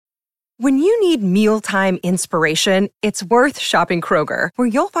When you need mealtime inspiration, it's worth shopping Kroger, where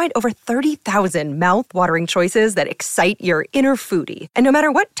you'll find over 30,000 mouth-watering choices that excite your inner foodie. And no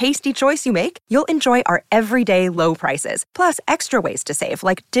matter what tasty choice you make, you'll enjoy our everyday low prices, plus extra ways to save,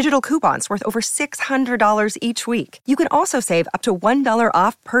 like digital coupons worth over $600 each week. You can also save up to $1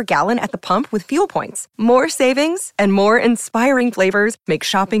 off per gallon at the pump with fuel points. More savings and more inspiring flavors make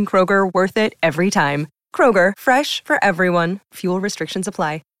shopping Kroger worth it every time. Kroger, fresh for everyone. Fuel restrictions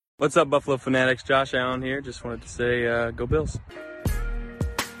apply. What's up, Buffalo Fanatics? Josh Allen here. Just wanted to say, go Bills.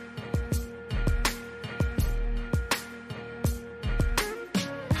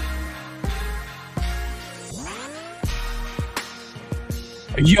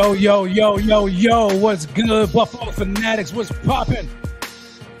 Yo, yo, yo, yo, yo, what's good, Buffalo Fanatics? What's poppin'?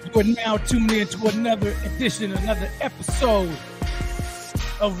 You are now tuning in to another edition, another episode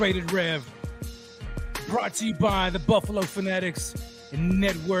of Rated Rev, brought to you by the Buffalo Fanatics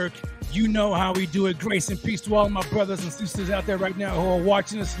Network. You know how we do it. Grace and peace to all my brothers and sisters out there right now who are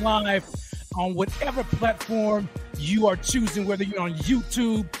watching us live on whatever platform you are choosing, whether you're on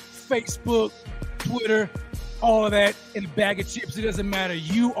YouTube, Facebook, Twitter, all of that in a bag of chips. It doesn't matter.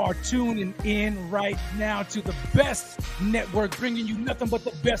 You are tuning in right now to the best network, bringing you nothing but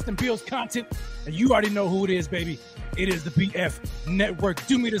the best in Bills content. And you already know who it is, baby. It is the BF Network.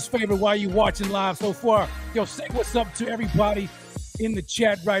 Do me this favor while you're watching live so far. Yo, say what's up to everybody in the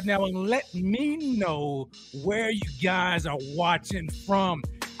chat right now and let me know where you guys are watching from.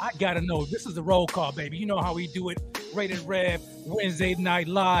 I gotta know. This is a roll call, baby. You know how we do it. Rated Rev, Wednesday Night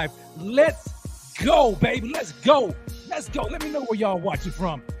Live. Let's go, baby. Let's go. Let's go. Let me know where y'all watching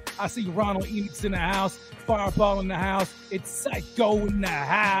from. I see Ronald Enix in the house, Fireball in the house. It's Psycho in the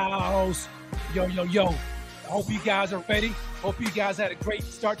house. Yo, yo, yo. I hope you guys are ready. Hope you guys had a great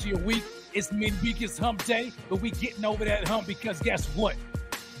start to your week. It's midweek, it's hump day, but we getting over that hump because guess what?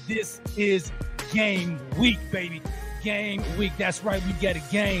 This is game week, baby. Game week. That's right. We got a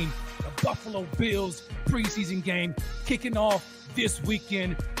game. The Buffalo Bills preseason game kicking off this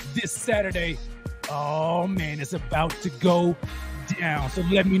weekend, this Saturday. Oh, man, it's about to go down. So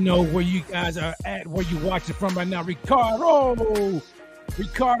let me know where you guys are at, where you watching from right now. Ricardo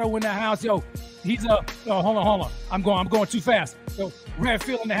in the house. Yo, he's hold on. I'm going too fast. So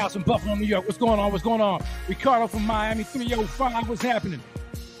Redfield in the house from Buffalo, New York. What's going on? Ricardo from Miami 305. What's happening?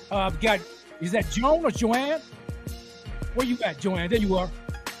 Is that Joan or Joanne? Where you at, Joanne? There you are.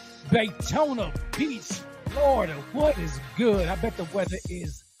 Daytona Beach, Florida. What is good? I bet the weather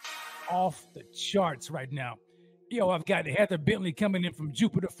is off the charts right now. Yo, I've got Heather Bentley coming in from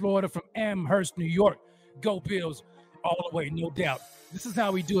Jupiter, Florida, from Amherst, New York. Go Bills all the way, no doubt. This is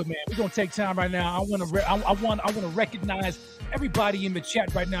how we do it, man. We're gonna take time right now. I want to recognize everybody in the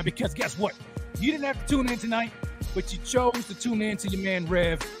chat right now because guess what? You didn't have to tune in tonight, but you chose to tune in to your man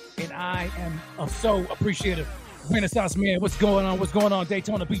Rev, and I am so appreciative. Renaissance man, what's going on? What's going on?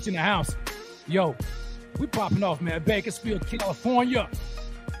 Daytona Beach in the house. Yo, we popping off, man. Bakersfield, California.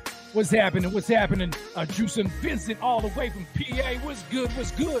 What's happening? Drew and Vincent all the way from PA. What's good?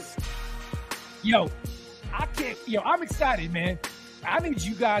 Yo, I'm excited, man. I need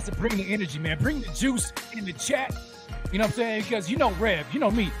you guys to bring the energy, man. Bring the juice in the chat. You know what I'm saying? Because you know Rev, you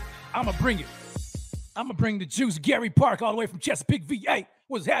know me. I'm going to bring it. I'm going to bring the juice. Gary Park all the way from Chesapeake, VA.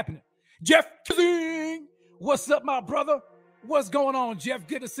 What's happening? Jeff Kling. What's up, my brother? What's going on, Jeff?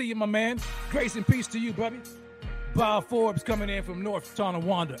 Good to see you, my man. Grace and peace to you, buddy. Bob Forbes coming in from North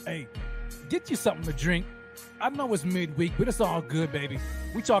Tonawanda. Hey, get you something to drink. I know it's midweek, but it's all good, baby.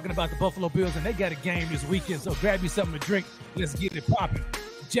 We talking about the Buffalo Bills, and they got a game this weekend, so grab you something to drink. Let's get it popping.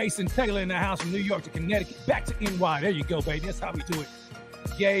 Jason Taylor in the house from New York to Connecticut, back to NY. There you go, baby. That's how we do it.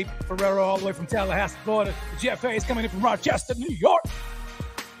 Gabe Ferrero all the way from Tallahassee, Florida. Jeff Hayes coming in from Rochester, New York.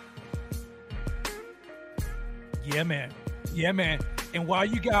 Yeah, man. And while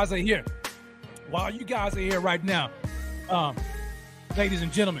you guys are here right now, ladies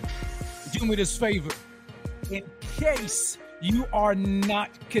and gentlemen, do me this favor. In case you are not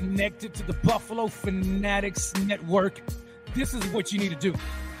connected to the Buffalo Fanatics Network, this is what you need to do.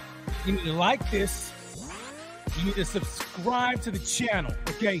 You need to like this. You need to subscribe to the channel,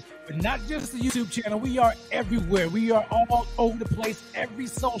 okay? But not just the YouTube channel. We are everywhere. We are all over the place. Every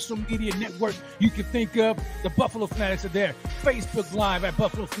social media network you can think of, the Buffalo Fanatics are there. Facebook Live at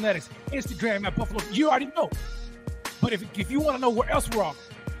Buffalo Fanatics. Instagram at Buffalo. You already know. But if you want to know where else we're on,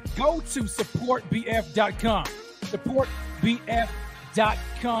 go to supportbf.com.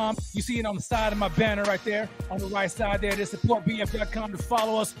 Supportbf.com. You see it on the side of my banner right there. On the right side there, there's supportbf.com to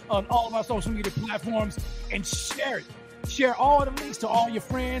follow us on all of our social media platforms and share it. Share all the links to all your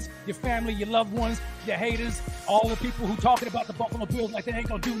friends, your family, your loved ones, your haters, all the people who talking about the Buffalo Bills like they ain't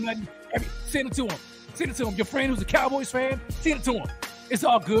gonna do nothing. Send it to them. Send it to them. Your friend who's a Cowboys fan, send it to them. It's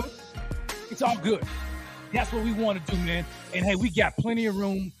all good. It's all good. That's what we want to do, man. And hey, we got plenty of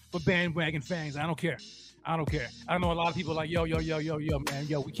room for bandwagon fans. I don't care. I don't care. I know a lot of people are like, yo, man,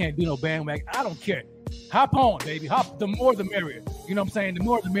 we can't do no bandwagon. I don't care. Hop on, baby. Hop. The more the merrier. You know what I'm saying? The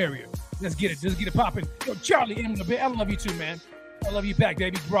more the merrier. Let's get it. Let's get it popping. Yo, Charlie, I love you too, man. I love you back,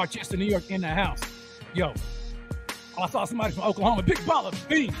 baby. Rochester, New York, in the house. Yo, I saw somebody from Oklahoma. Big baller,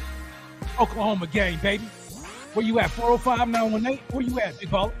 beam. Oklahoma game, baby. Where you at? 405-918? Where you at, big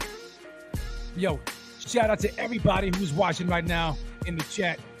baller? Yo, shout out to everybody who's watching right now in the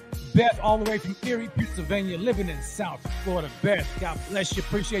chat. Beth, all the way from Erie, Pennsylvania, living in South Florida. Beth, God bless you.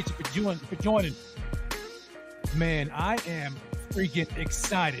 Appreciate you for joining. Man, I am freaking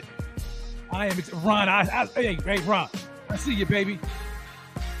excited. I am Ron. Hey, Ron. I see you, baby.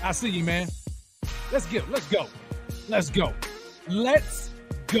 I see you, man. Let's go. Let's go. Look,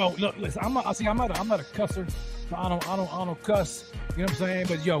 listen. I'm not a cusser. So I don't cuss. You know what I'm saying?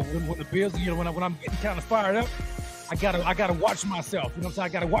 But yo, when the Bills, you know, when I'm getting kind of fired up, I gotta watch myself. You know what I'm saying? I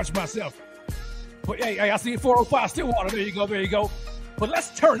gotta watch myself. But hey, I see 405 Stillwater. There you go. But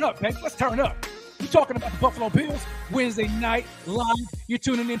let's turn up, baby. Let's turn up. We're talking about the Buffalo Bills Wednesday night live. You're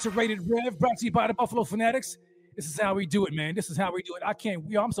tuning into Rated Rev, brought to you by the Buffalo Fanatics. This is how we do it, man. This is how we do it.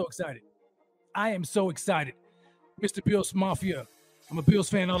 I'm so excited. I am so excited. Mr. Bills Mafia. I'm a Bills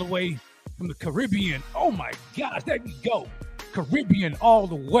fan all the way from the Caribbean. Oh my gosh, there you go. Caribbean all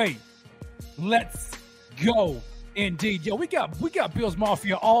the way. Let's go. Indeed. Yo, we got Bills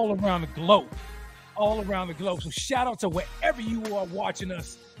Mafia all around the globe. All around the globe. So shout out to wherever you are watching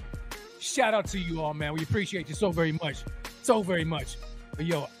us. Shout out to you all, man. We appreciate you so very much. So very much. But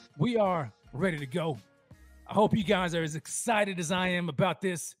yo, we are ready to go. I hope you guys are as excited as I am about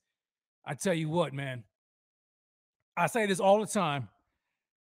this. I tell you what, man. I say this all the time,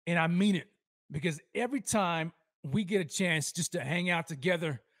 and I mean it, because every time we get a chance just to hang out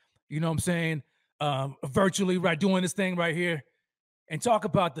together, you know what I'm saying, virtually, right, doing this thing right here, and talk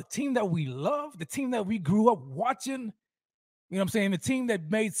about the team that we love, the team that we grew up watching, you know what I'm saying, the team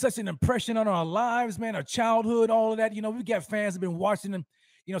that made such an impression on our lives, man, our childhood, all of that. You know, we got fans that have been watching them,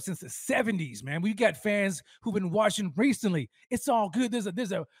 you know, since the 70s, man. We got fans who've been watching recently. It's all good. There's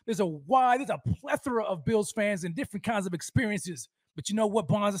a plethora of Bills fans and different kinds of experiences. But you know what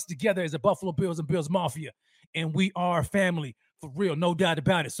bonds us together is the Buffalo Bills and Bills Mafia. And we are family, for real, no doubt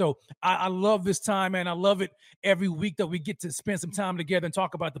about it. So I love this time, man. I love it every week that we get to spend some time together and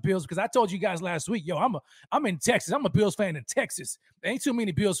talk about the Bills, because I told you guys last week, yo, I'm in Texas. I'm a Bills fan in Texas. There ain't too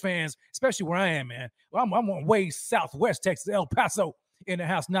many Bills fans, especially where I am, man. Well, I'm way southwest Texas, El Paso, in the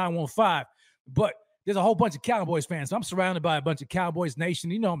house 915. But there's a whole bunch of Cowboys fans. So I'm surrounded by a bunch of Cowboys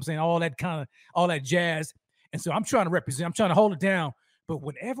Nation. You know what I'm saying? All that jazz. And so I'm trying to represent. I'm trying to hold it down. But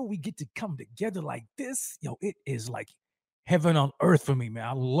whenever we get to come together like this, yo, it is like heaven on earth for me, man.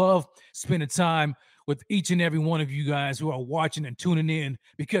 I love spending time with each and every one of you guys who are watching and tuning in,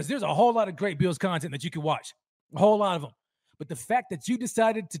 because there's a whole lot of great Bills content that you can watch, a whole lot of them. But the fact that you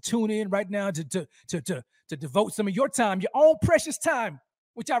decided to tune in right now to devote some of your time, your own precious time,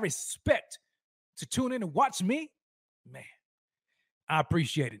 which I respect, to tune in and watch me, man, I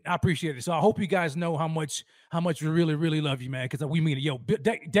appreciate it. So I hope you guys know how much we really, really love you, man, because we mean it. Yo,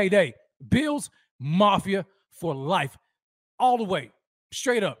 day, Bills Mafia for life, all the way,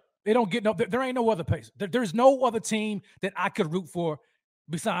 straight up. They don't get there ain't no other place. There's no other team that I could root for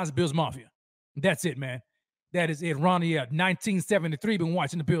besides Bills Mafia. That's it, man. That is it. Ronnie, 1973, been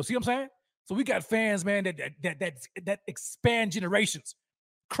watching the Bills. See what I'm saying? So we got fans, man, that expand generations,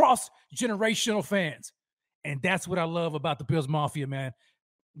 cross-generational fans. And that's what I love about the Bills Mafia, man.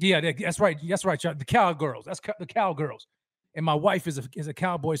 Yeah, that's right. That's right, y'all. The Cowgirls. That's the Cowgirls. And my wife is a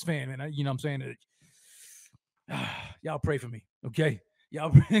Cowboys fan, man. You know what I'm saying? Y'all pray for me, okay? Y'all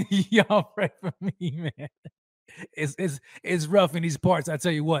pray for me, man. It's rough in these parts, I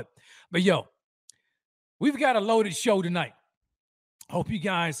tell you what. But yo, we've got a loaded show tonight. Hope you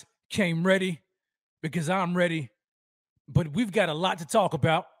guys came ready, because I'm ready. But we've got a lot to talk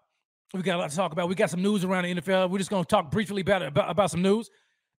about. We got some news around the NFL. We're just going to talk briefly about some news.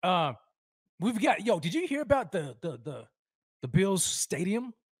 Did you hear about the Bills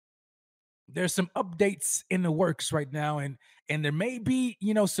Stadium? There's some updates in the works right now, and there may be,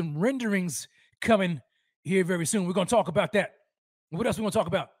 some renderings coming here very soon. We're going to talk about that. What else we going to talk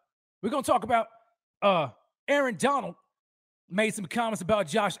about? We're going to talk about Aaron Donald made some comments about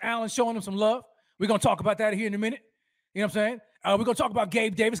Josh Allen, showing him some love. We're going to talk about that here in a minute. You know what I'm saying? We're going to talk about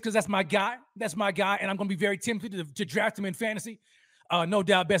Gabe Davis because that's my guy. That's my guy, and I'm going to be very tempted to draft him in fantasy. No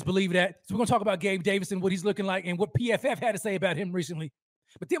doubt, best believe that. So we're going to talk about Gabe Davis and what he's looking like and what PFF had to say about him recently.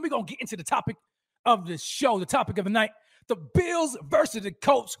 But then we're going to get into the topic of the show, the topic of the night, the Bills versus the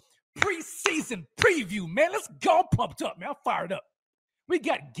Colts preseason preview, man. Let's go. I'm pumped up, man. I'm fired up. We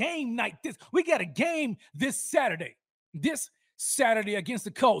got game night. We got a game this Saturday. This Saturday against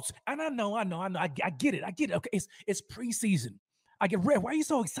the Colts. And I know. I get it. Okay, it's preseason. I get red. Why are you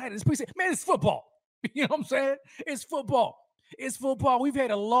so excited? It's preseason. Man, it's football. You know what I'm saying? It's football. It's football. We've had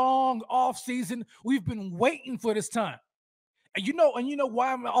a long off season. We've been waiting for this time. And you know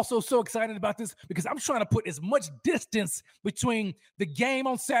why I'm also so excited about this? Because I'm trying to put as much distance between the game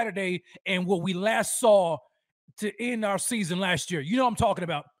on Saturday and what we last saw to end our season last year. You know what I'm talking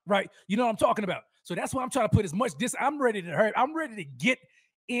about, right? You know what I'm talking about. So that's why I'm trying to put as much distance. I'm ready to hurt. I'm ready to get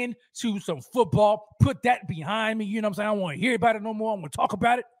into some football, put that behind me. You know what I'm saying? I don't want to hear about it no more. I want to talk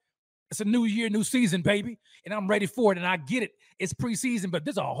about it. It's a new year, new season, baby, and I'm ready for it. And I get it. It's preseason, but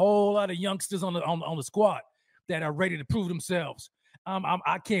there's a whole lot of youngsters on the squad that are ready to prove themselves.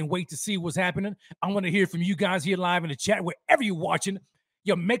 I can't wait to see what's happening. I want to hear from you guys here live in the chat, wherever you're watching.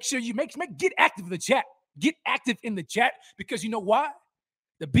 Yo, make sure you get active in the chat. Get active in the chat because you know why?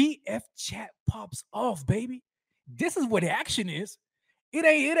 The BF chat pops off, baby. This is what action is. It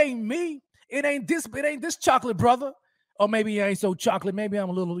ain't me. It ain't this chocolate brother. Or maybe I ain't so chocolate. Maybe I'm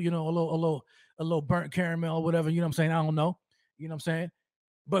a little, a little burnt caramel or whatever. You know what I'm saying? I don't know. You know what I'm saying?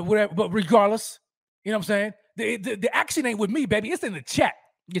 But whatever. But regardless, you know what I'm saying? The action ain't with me, baby. It's in the chat.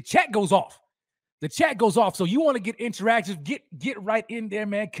 Your chat goes off. The chat goes off. So you want to get interactive? Get right in there,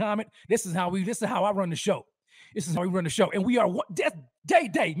 man. Comment. This is how I run the show. This is how we run the show. And we are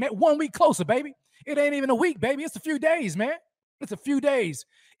day, man. 1 week closer, baby. It ain't even a week, baby. It's a few days, man. It's a few days.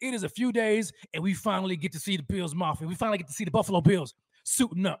 It is a few days, and we finally get to see the Bills Mafia. We finally get to see the Buffalo Bills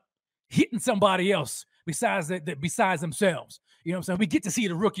suiting up, hitting somebody else besides themselves. You know what I'm saying? We get to see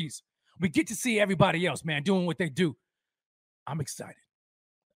the rookies. We get to see everybody else, man, doing what they do. I'm excited.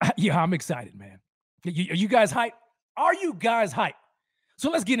 Yeah, I'm excited, man. Are you guys hyped? Are you guys hyped? So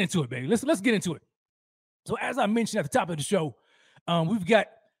let's get into it, baby. Let's get into it. So as I mentioned at the top of the show, we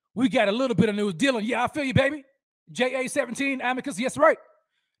got a little bit of news. Dylan, yeah, I feel you, baby. JA17, Amicus, yes, right.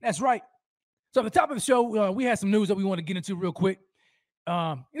 That's right. So at the top of the show, we had some news that we want to get into real quick.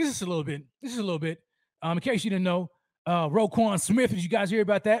 This is a little bit. In case you didn't know, Roquan Smith, did you guys hear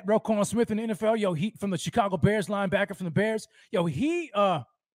about that? Roquan Smith in the NFL, yo, he from the Chicago Bears, linebacker from the Bears. Yo, he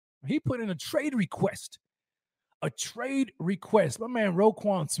put in a trade request. My man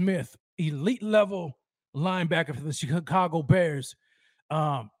Roquan Smith, elite level linebacker for the Chicago Bears.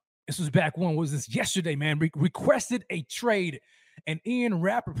 This was back when was this yesterday, man? Requested a trade, and Ian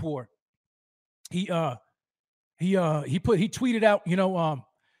Rappaport, he tweeted out,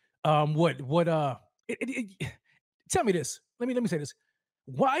 tell me this. Let me say this.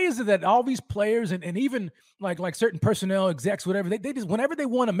 Why is it that all these players and even like certain personnel, execs, whatever, they just whenever they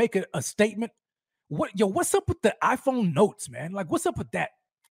want to make a statement, what's up with the iPhone notes, man? Like, what's up with that?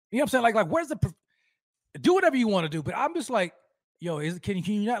 You know what I'm saying? Like where's do whatever you want to do, but I'm just like, yo, can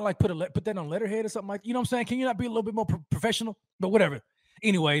you not like put that on letterhead or something like, you know what I'm saying? Can you not be a little bit more professional? But whatever.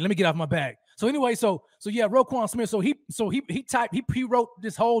 Anyway, let me get off my bag. So anyway, so yeah, Roquan Smith. So he wrote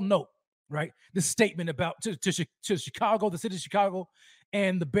this whole note, right? This statement about to Chicago, the city of Chicago,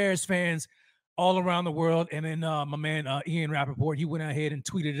 and the Bears fans all around the world. And then my man Ian Rappaport, he went ahead and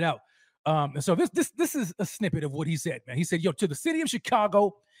tweeted it out. And so this is a snippet of what he said, man. He said, yo, to the city of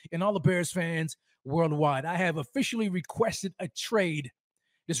Chicago and all the Bears fans worldwide, I have officially requested a trade.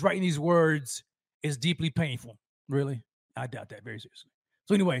 Just writing these words is deeply painful. Really? I doubt that very seriously.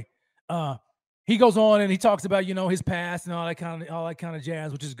 So anyway, he goes on and he talks about, his past and all that kind of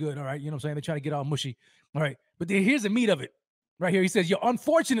jazz, which is good. All right. You know what I'm saying? They try to get all mushy. All right. But here's the meat of it right here. He says, yo,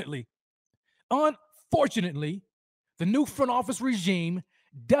 unfortunately, the new front office regime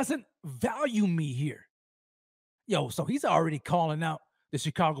doesn't value me here. Yo, so he's already calling out the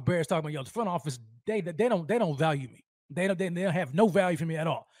Chicago Bears, talking about, yo, the front office, they don't value me. They don't have no value for me at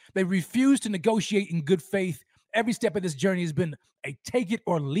all. They refuse to negotiate in good faith. Every step of this journey has been a take it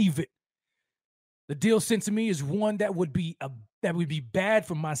or leave it. The deal sent to me is one that would be bad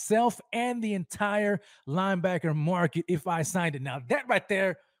for myself and the entire linebacker market if I signed it. Now, that right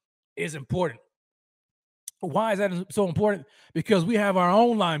there is important. Why is that so important? Because we have our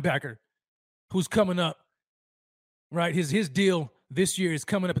own linebacker who's coming up, right? His deal this year is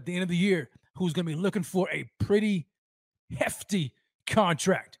coming up at the end of the year, who's going to be looking for a pretty hefty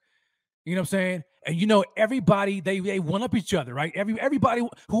contract. You know what I'm saying? And everybody, they one up each other, right? Everybody,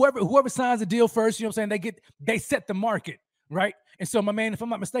 whoever signs the deal first, you know what I'm saying? They set the market, right? And so my man, if I'm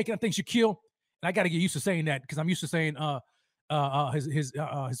not mistaken, I think Shaquille, and I got to get used to saying that because I'm used to saying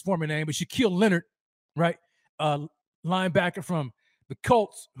his former name, but Shaquille Leonard, right? Linebacker from the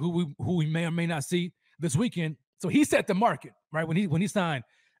Colts, who we may or may not see this weekend. So he set the market, right? When he signed,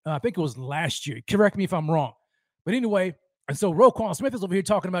 I think it was last year. Correct me if I'm wrong. But anyway, and so Roquan Smith is over here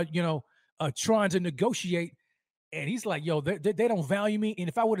talking about, trying to negotiate. And he's like, yo, they don't value me. And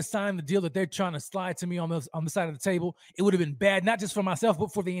if I would have signed the deal that they're trying to slide to me on the side of the table, it would have been bad, not just for myself,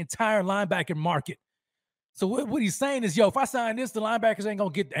 but for the entire linebacker market. So what he's saying is, yo, if I sign this, the linebackers ain't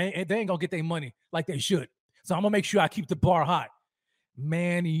gonna get their money like they should. So I'm gonna make sure I keep the bar high.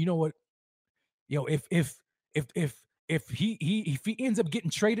 Man, you know what? Yo, if he ends up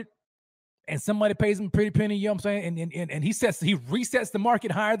getting traded and somebody pays him a pretty penny, you know what I'm saying? And he resets the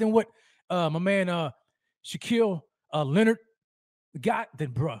market higher than what my man Shaquille Leonard got,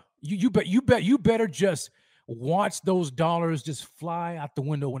 then bruh, you better just watch those dollars just fly out the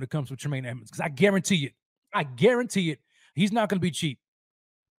window when it comes to Tremaine Edmunds. Because I guarantee it, he's not going to be cheap.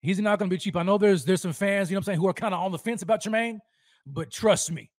 He's not going to be cheap. I know there's some fans, you know what I'm saying, who are kind of on the fence about Tremaine, but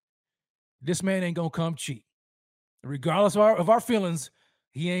trust me, this man ain't going to come cheap. Regardless of our feelings,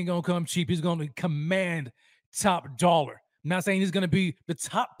 he ain't going to come cheap. He's going to command top dollar. I'm not saying he's going to be the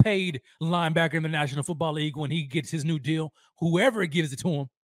top paid linebacker in the National Football League when he gets his new deal, whoever gives it to him,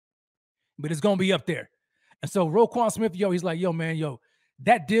 but it's going to be up there. And so Roquan Smith, he's like,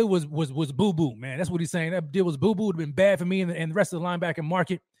 that deal was boo-boo, man. That's what he's saying. That deal was boo-boo. It would have been bad for me and the rest of the linebacker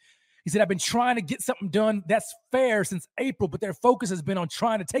market. He said, I've been trying to get something done that's fair since April, but their focus has been on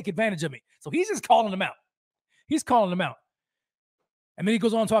trying to take advantage of me. So he's just calling them out. He's calling them out. And then he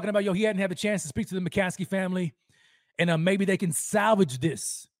goes on talking about, he hadn't had the chance to speak to the McCaskey family, and maybe they can salvage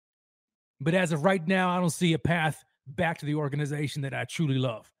this. But as of right now, I don't see a path back to the organization that I truly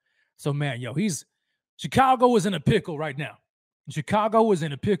love. So, man, Chicago is in a pickle right now. Chicago is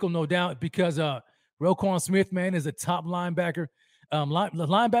in a pickle, no doubt, because Roquan Smith, man, is a top linebacker. The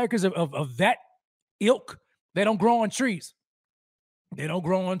linebackers of that ilk, they don't grow on trees. They don't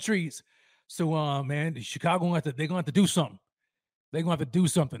grow on trees. So, man, Chicago, they're going to have to do something. They're going to have to do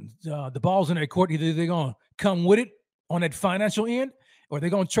something. The ball's in their court. Either they're going to come with it on that financial end, or they're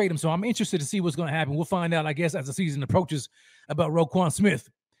going to trade him. So I'm interested to see what's going to happen. We'll find out, I guess, as the season approaches about Roquan Smith.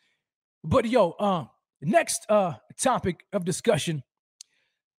 But, next topic of discussion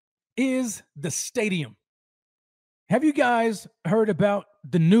is the stadium. Have you guys heard about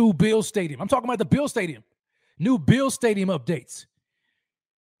the new Bill Stadium? I'm talking about the Bill Stadium. New Bill Stadium updates.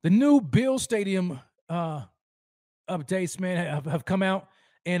 The new Bill Stadium updates, man, have come out.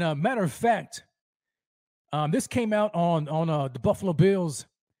 And matter of fact, this came out on the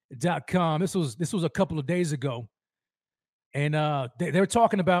BuffaloBills.com. This was a couple of days ago. And they were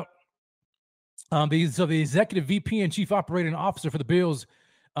talking about the executive VP and chief operating officer for the Bills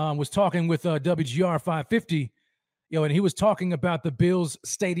was talking with WGR 550, and he was talking about the Bills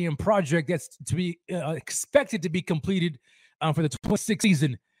Stadium project that's to be expected to be completed for the 26th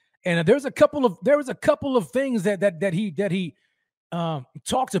season. And there was a couple of things that he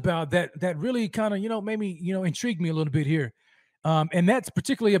talked about that really kind of made me intrigued me a little bit here, and that's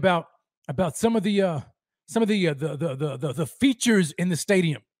particularly about some of the features in the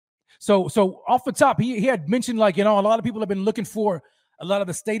stadium. So off the top, he had mentioned a lot of people have been looking for a lot of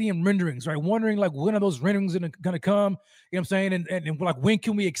the stadium renderings, right? Wondering when are those renderings going to come? You know what I'm saying? And when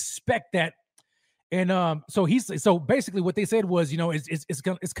can we expect that? And so basically what they said was,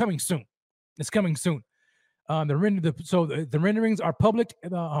 it's coming soon. It's coming soon. The renderings are public.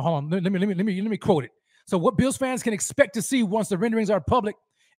 Hold on, let me quote it. So what Bills fans can expect to see once the renderings are public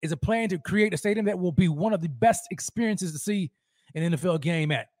is a plan to create a stadium that will be one of the best experiences to see an NFL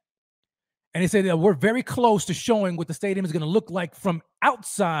game at. And they say that we're very close to showing what the stadium is going to look like from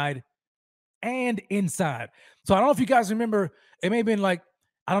outside and inside. So I don't know if you guys remember, it may have been I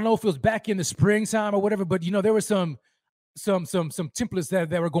don't know if it was back in the springtime or whatever, but there were some templates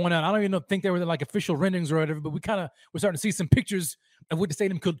that were going out. I don't even think they were official renderings or whatever, but we're starting to see some pictures of what the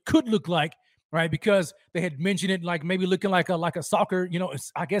stadium could look like, right? Because they had mentioned it maybe looking like a soccer,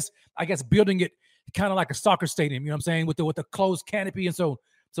 I guess building it kind of like a soccer stadium, what I'm saying, with the closed canopy. And so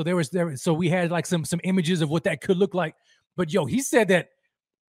we had some images of what that could look like. But he said that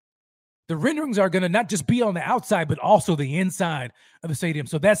the renderings are going to not just be on the outside, but also the inside of the stadium.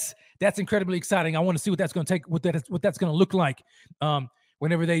 So that's incredibly exciting. I want to see what that's going to take, what that's going to look like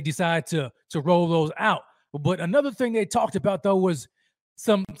whenever they decide to roll those out. But another thing they talked about though was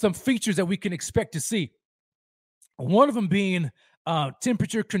some features that we can expect to see. One of them being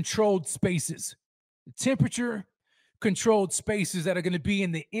temperature controlled spaces. Controlled spaces that are going to be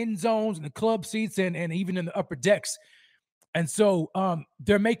in the end zones and the club seats and even in the upper decks. And so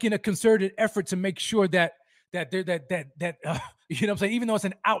they're making a concerted effort to make sure that you know what I'm saying, even though it's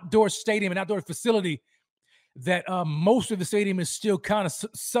an outdoor stadium, an outdoor facility, that most of the stadium is still kind of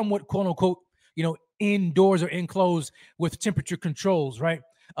somewhat, quote unquote, indoors or enclosed with temperature controls, right?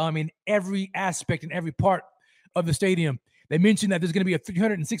 In every aspect and every part of the stadium. They mentioned that there's going to be a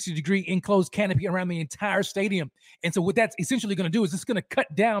 360-degree enclosed canopy around the entire stadium. And so what that's essentially going to do is it's going to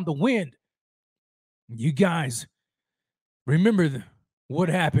cut down the wind. You guys remember what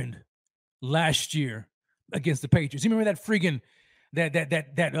happened last year against the Patriots? You remember that friggin'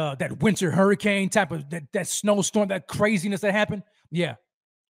 that winter hurricane type of that snowstorm, that craziness that happened? Yeah.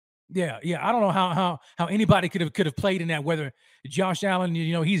 I don't know how anybody could have played in that weather. Josh Allen,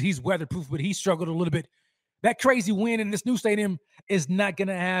 he's weatherproof, but he struggled a little bit. That crazy wind in this new stadium is not going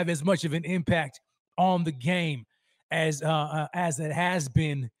to have as much of an impact on the game as it has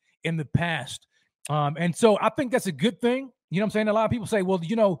been in the past. And so I think that's a good thing. You know what I'm saying? A lot of people say, well,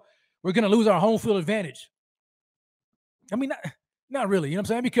 we're going to lose our home field advantage. I mean, not really. You know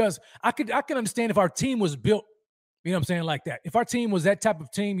what I'm saying? Because I can understand if our team was built, you know what I'm saying, like that. If our team was that type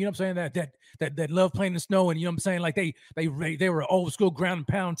of team, you know what I'm saying, that love playing in the snow, and you know what I'm saying, like they were an old school ground and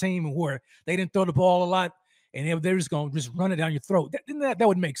pound team where they didn't throw the ball a lot and they're just going to just run it down your throat. That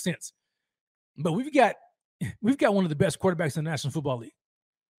would make sense. But we've got one of the best quarterbacks in the National Football League.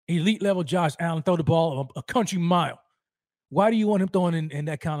 Elite level Josh Allen, throw the ball a country mile. Why do you want him throwing in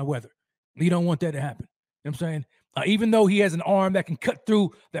that kind of weather? You don't want that to happen. You know what I'm saying? Even though he has an arm that can cut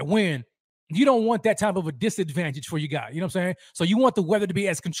through that wind, you don't want that type of a disadvantage for your guy. You know what I'm saying? So you want the weather to be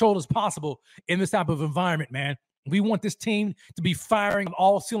as controlled as possible in this type of environment, man. We want this team to be firing on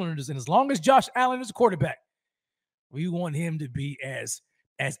all cylinders. And as long as Josh Allen is a quarterback, we want him to be as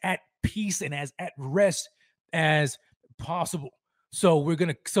at peace and as at rest as possible. So we're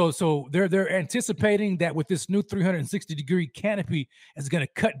gonna so they're anticipating that with this new 360-degree canopy is gonna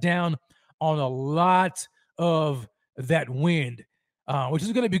cut down on a lot of that wind, which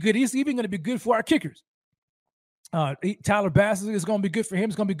is gonna be good. It's even gonna be good for our kickers. Tyler Bass is gonna be good for him.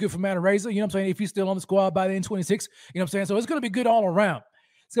 It's gonna be good for Matt Araiza. You know what I'm saying? If he's still on the squad by the end 26, you know what I'm saying? So it's gonna be good all around.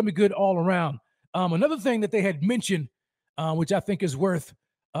 It's gonna be good all around. Another thing that they had mentioned, which I think is worth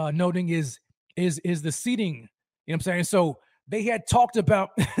noting, is the seating. You know what I'm saying? So they had talked about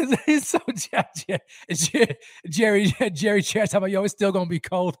so Jerry Chess talking about, yo, it's still gonna be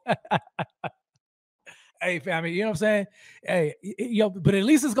cold. Hey, family, you know what I'm saying? Hey, but at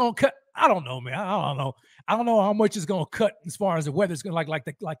least it's gonna cut. I don't know, man. I don't know how much it's gonna cut as far as the weather. It's gonna like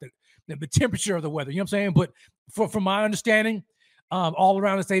the temperature of the weather. You know what I'm saying? But from my understanding, all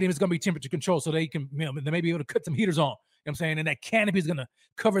around the stadium is gonna be temperature control, so they can, they may be able to cut some heaters on. You know what I'm saying? And that canopy is gonna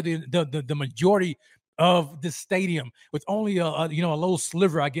cover the majority of the stadium with only a little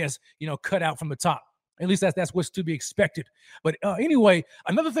sliver, I guess, cut out from the top. At least that's what's to be expected. But anyway,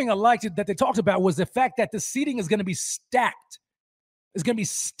 another thing I liked that they talked about was the fact that the seating is going to be stacked. It's going to be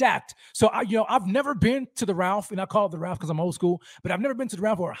stacked. So I've never been to the Ralph, and I call it the Ralph because I'm old school, but I've never been to the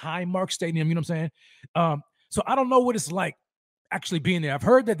Ralph or Highmark Stadium. You know what I'm saying? So I don't know what it's like actually being there. I've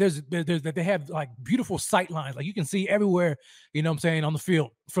heard that that they have like beautiful sight lines, like you can see everywhere. You know what I'm saying, on the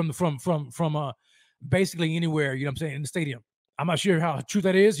field from basically anywhere, you know what I'm saying, in the stadium. I'm not sure how true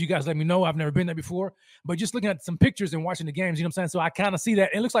that is. You guys let me know. I've never been there before. But just looking at some pictures and watching the games, you know what I'm saying? So I kind of see that.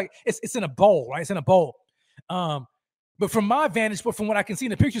 It looks like it's in a bowl, right? It's in a bowl. But from my vantage point, from what I can see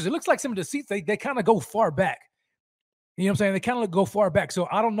in the pictures, it looks like some of the seats, they kind of go far back. You know what I'm saying? They kind of go far back. So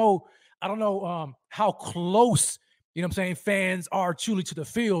I don't know how close, you know what I'm saying, fans are truly to the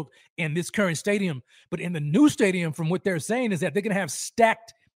field in this current stadium. But in the new stadium, from what they're saying, is that they're going to have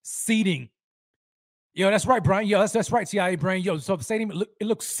stacked seating. Yo, that's right, Brian. Yo, that's right, CIA Brain. Yo, so the stadium, it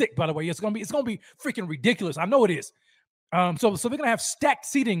looks sick, by the way. It's gonna be freaking ridiculous. I know it is. So they're gonna have stacked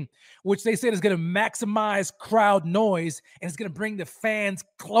seating, which they said is gonna maximize crowd noise and it's gonna bring the fans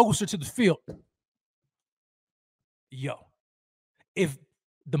closer to the field. Yo, if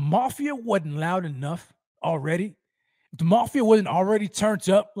the Mafia wasn't loud enough already, if the Mafia wasn't already turned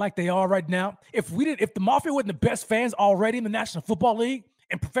up like they are right now, if the Mafia wasn't the best fans already in the National Football League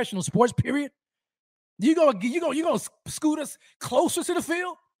and professional sports, period. You gonna scoot us closer to the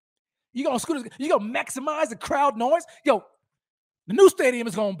field? You gonna maximize the crowd noise? Yo, the new stadium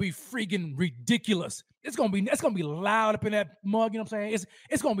is gonna be freaking ridiculous. It's gonna be loud up in that mug. You know what I'm saying?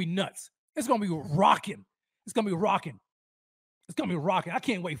 It's gonna be nuts. It's gonna be rocking. It's gonna be rocking. I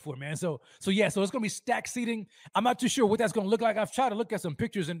can't wait for it, man. So it's gonna be stacked seating. I'm not too sure what that's gonna look like. I've tried to look at some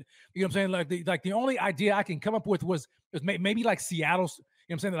pictures, and you know what I'm saying. Like the only idea I can come up with was maybe like Seattle's.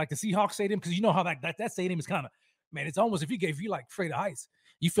 You know what I'm saying? Like the Seahawks stadium, because you know how that stadium is kind of, man, it's almost, if you like Freight Heights,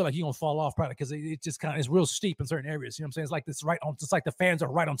 you feel like you're gonna fall off probably because it just kind of it's real steep in certain areas. You know what I'm saying? It's like this right on, just like the fans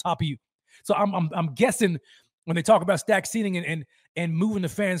are right on top of you. So I'm guessing when they talk about stacked seating and moving the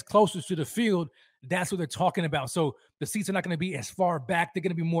fans closer to the field, that's what they're talking about. So the seats are not going to be as far back; they're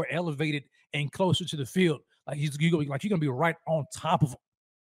going to be more elevated and closer to the field. Like you're going to be right on top of them.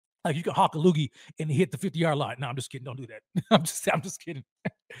 Like you can hawk a loogie and hit the 50-yard line. No, I'm just kidding. Don't do that. I'm just kidding.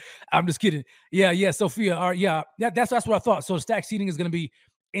 I'm just kidding. Yeah, Sophia. All right, yeah, that's what I thought. So stack seating is going to be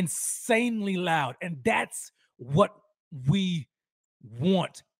insanely loud, and that's what we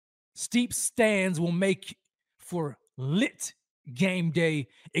want. Steep stands will make for lit game day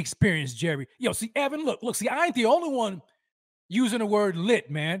experience, Jerry. Yo, see, Evan, look, see, I ain't the only one using the word lit,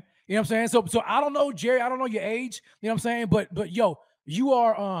 man. You know what I'm saying? So I don't know, Jerry, I don't know your age, you know what I'm saying? But yo, you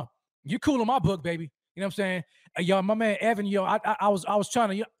are you're cool in my book, baby. You know what I'm saying? Yo, my man Evan, yo, I was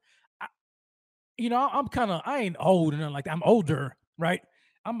trying to, I ain't old and nothing like that. I'm older, right?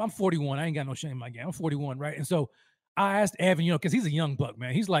 I'm 41. I ain't got no shame in my game. I'm 41, right? And so I asked Evan, because he's a young buck,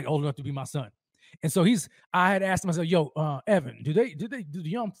 man. He's like old enough to be my son. And so I had asked him, I said, yo, Evan, do the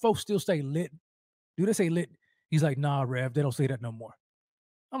young folks still say lit? Do they say lit? He's like, nah, Rev, they don't say that no more.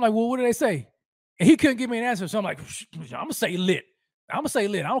 I'm like, well, what do they say? And he couldn't give me an answer. So I'm like, I'm going to say lit. I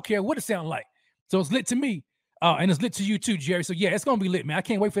don't care what it sounds like. So it's lit to me. And it's lit to you too, Jerry. So yeah, it's going to be lit, man. I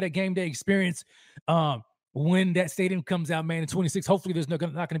can't wait for that game day experience. When that stadium comes out, man, in 26, hopefully there's not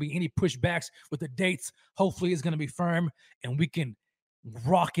going to be any pushbacks with the dates. Hopefully it's going to be firm and we can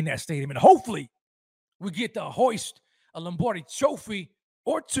rock in that stadium. And hopefully we get to hoist a Lombardi trophy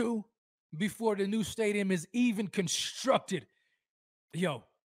or two before the new stadium is even constructed. Yo,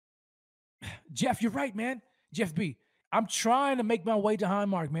 Jeff, you're right, man. Jeff B., I'm trying to make my way to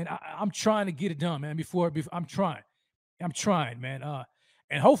Highmark, man. I'm trying to get it done, man, before I'm trying, man.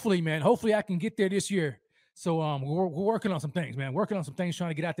 And hopefully I can get there this year. So we're working on some things, man. Trying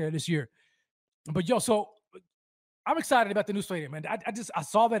to get out there this year. But yo, so I'm excited about the new stadium, man. I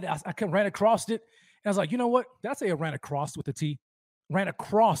saw that I ran across it, and I was like, you know what? Did I say I ran across with the T? Ran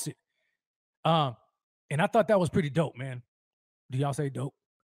across it. And I thought that was pretty dope, man. Do y'all say dope?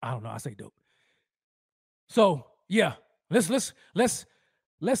 I don't know. I say dope. So yeah, let's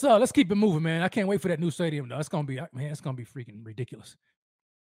keep it moving, man. I can't wait for that new stadium though. It's gonna be freaking ridiculous.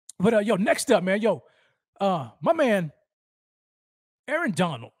 But yo, next up, man, my man, Aaron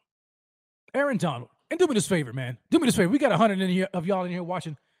Donald. And do me this favor, man. We got 100 of y'all in here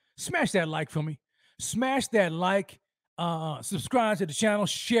watching. Smash that like for me. Smash that like. Subscribe to the channel.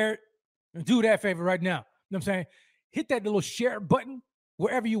 Share it. And do that favor right now. You know what I'm saying? Hit that little share button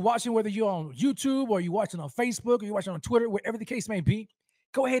wherever you're watching, whether you're on YouTube or you're watching on Facebook or you're watching on Twitter, wherever the case may be.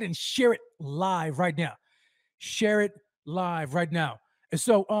 Go ahead and share it live right now. Share it live right now. And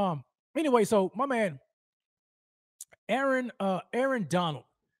so, anyway, so my man, Aaron Donald,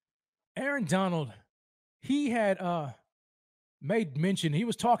 he had made mention. He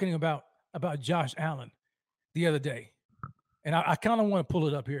was talking about Josh Allen the other day, and I kind of want to pull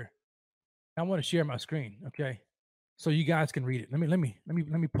it up here. I want to share my screen, okay, so you guys can read it. Let me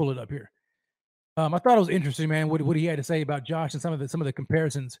pull it up here. I thought it was interesting, man, what he had to say about Josh and some of the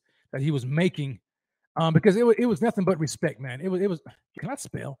comparisons that he was making, because it was nothing but respect, man. It was can I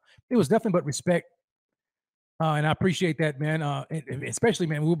spell? It was nothing but respect. And I appreciate that, man. And especially,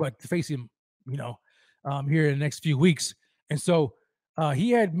 man, we're about to face him, here in the next few weeks. And so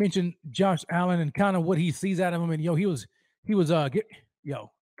he had mentioned Josh Allen and kind of what he sees out of him. And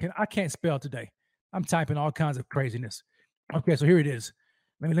I can't spell today. I'm typing all kinds of craziness. Okay, so here it is.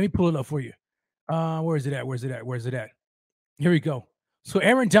 Let me pull it up for you. Where is it at? Here we go. So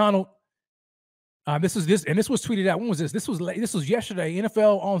Aaron Donald. This was tweeted out. When was this? This was yesterday.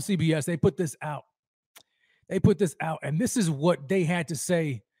 NFL on CBS. They put this out. And this is what they had to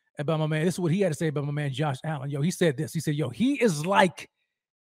say about my man. This is what he had to say about my man, Josh Allen. Yo, he said this. He said, he is like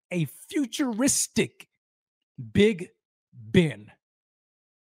a futuristic Big Ben.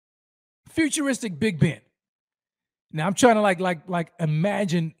 Futuristic Big Ben. Now I'm trying to like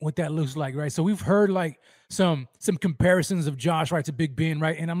imagine what that looks like, right? So we've heard like some comparisons of Josh, right, to Big Ben,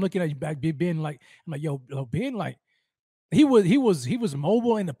 right? And I'm looking at Big Ben, like I'm like, yo, Ben, like he was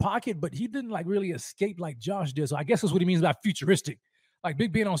mobile in the pocket, but he didn't like really escape like Josh did. So I guess that's what he means by futuristic, like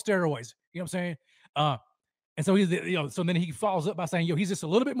Big Ben on steroids. You know what I'm saying? And so so then he follows up by saying, he's just a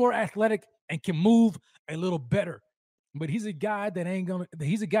little bit more athletic and can move a little better. But he's a guy that ain't gonna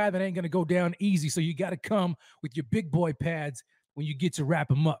go down easy. So you got to come with your big boy pads when you get to wrap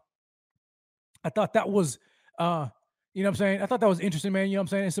him up. I thought that was, you know what I'm saying? I thought that was interesting, man. You know what I'm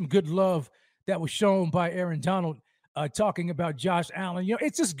saying? And some good love that was shown by Aaron Donald talking about Josh Allen.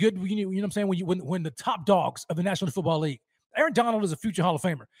 It's just good, you know what I'm saying? When the top dogs of the National Football League, Aaron Donald is a future Hall of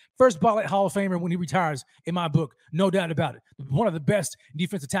Famer. First ballot Hall of Famer when he retires, in my book, no doubt about it. One of the best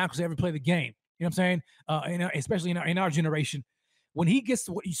defensive tackles to ever play the game. You know what I'm saying? Especially in our generation. When he gets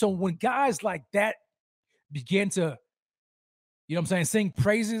so when guys like that begin to, you know what I'm saying, sing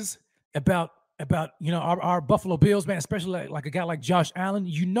praises about our Buffalo Bills, man, especially like a guy like Josh Allen,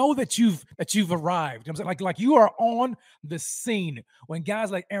 you know that you've arrived. You know what I'm saying? Like you are on the scene when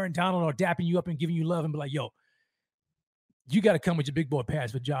guys like Aaron Donald are dapping you up and giving you love and be like, yo, you got to come with your big boy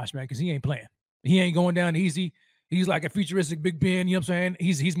pads for Josh, man, because he ain't playing. He ain't going down easy. He's like a futuristic Big Ben, you know what I'm saying?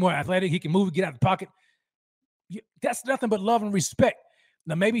 He's more athletic. He can move, get out of the pocket. That's nothing but love and respect.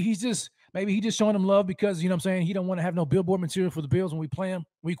 Now, maybe he's just showing them love because, you know what I'm saying, he don't want to have no billboard material for the Bills when we play him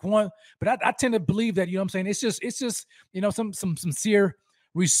week 1. But I tend to believe that, you know what I'm saying, it's just you know, some sincere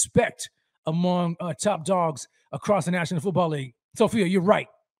respect among top dogs across the National Football League. Sophia, you're right.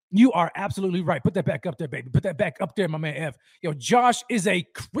 You are absolutely right. Put that back up there, baby. Put that back up there, my man Ev. Yo, Josh is a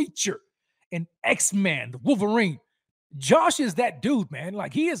creature, an X-Man, the Wolverine. Josh is that dude, man.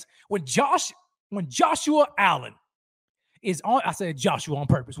 Like he is, when Joshua Allen is on, I said Joshua on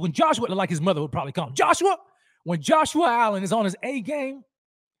purpose. When Joshua, like his mother would probably call him Joshua, when Joshua Allen is on his A game,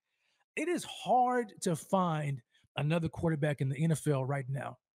 it is hard to find another quarterback in the NFL right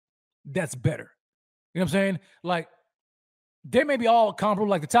now that's better. You know what I'm saying? Like, they may be all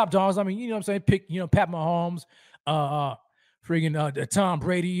comparable, like the top dogs. I mean, you know what I'm saying? Pick, Pat Mahomes, Tom Brady, you know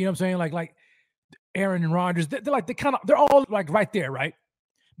what I'm saying? Like Aaron and Rodgers. They're all like right there, right?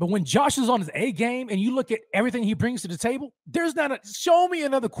 But when Josh is on his A game and you look at everything he brings to the table, show me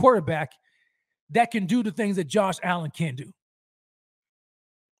another quarterback that can do the things that Josh Allen can do.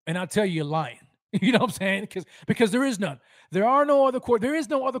 And I'll tell you, you're lying. You know what I'm saying? Because there is none. There is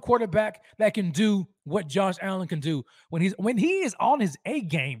no other quarterback that can do what Josh Allen can do. When he is on his A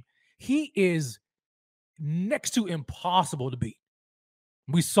game, he is next to impossible to beat.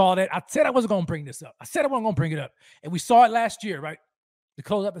 We saw that. I said I wasn't going to bring this up. I said I wasn't going to bring it up. And we saw it last year, right? To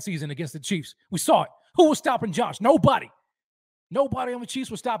close out the season against the Chiefs. We saw it. Who was stopping Josh? Nobody. Nobody on the Chiefs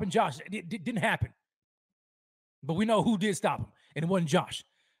was stopping Josh. It didn't happen. But we know who did stop him, and it wasn't Josh.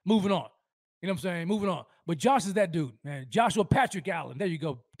 Moving on. You know what I'm saying? Moving on. But Josh is that dude, man. Joshua Patrick Allen. There you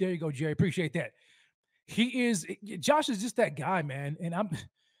go. There you go, Jerry. Appreciate that. Josh is just that guy, man. And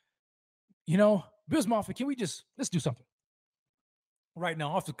Bills Mafia, let's do something right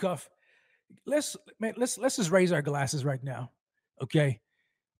now off the cuff. Let's just raise our glasses right now. Okay.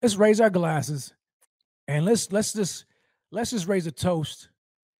 Let's raise our glasses and let's just raise a toast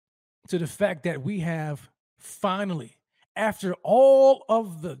to the fact that we have finally, after all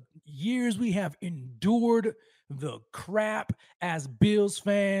of the years we have endured the crap as Bills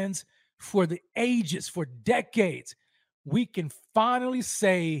fans for the ages, for decades, we can finally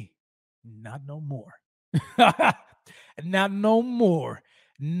say, not no more. Not no more.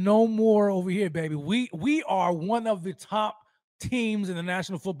 No more over here, baby. We are one of the top teams in the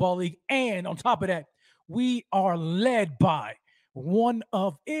National Football League. And on top of that, we are led by one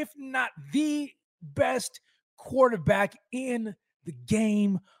of, if not the best quarterback in the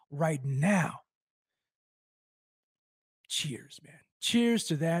game right now. Cheers, man. Cheers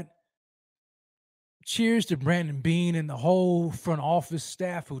to that. Cheers to Brandon Beane and the whole front office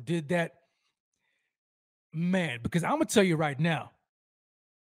staff who did that. Man, because I'm going to tell you right now,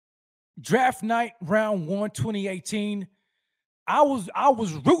 draft night, round 1, 2018, I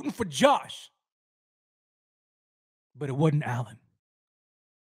was rooting for Josh, but it wasn't Allen.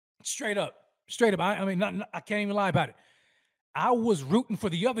 Straight up. I can't even lie about it. I was rooting for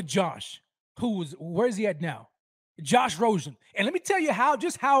the other Josh, where's he at now? Josh Rosen. And let me tell you how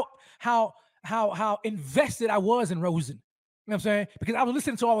invested I was in Rosen. You know what I'm saying? Because I was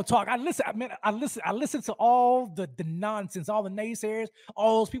listening to all the talk. I listened to all the nonsense, all the naysayers,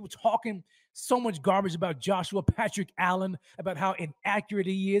 all those people talking so much garbage about Joshua Patrick Allen, about how inaccurate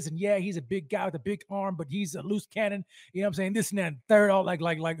he is. And yeah, he's a big guy with a big arm, but he's a loose cannon. You know what I'm saying? This and that and third, all like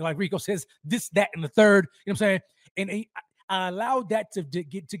Rico says, this, that, and the third. You know what I'm saying? And I allowed that to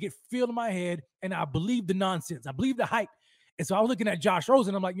get filled in my head, and I believed the nonsense. I believed the hype. And so I was looking at Josh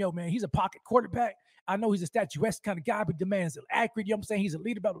Rosen. I'm like, yo, man, he's a pocket quarterback. I know he's a statuesque kind of guy, but the man's accurate. You know what I'm saying? He's a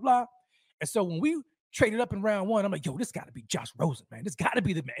leader, blah, blah, blah. And so when we traded up in round 1, I'm like, yo, this got to be Josh Rosen, man. This got to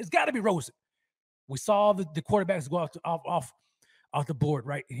be the man. It's got to be Rosen. We saw the quarterbacks go off the board,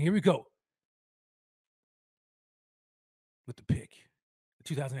 right? And here we go with the pick, the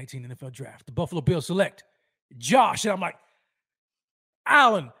 2018 NFL Draft. The Buffalo Bills select Josh. And I'm like,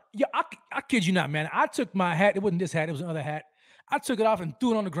 Allen, yeah, I kid you not, man. I took my hat. It wasn't this hat. It was another hat. I took it off and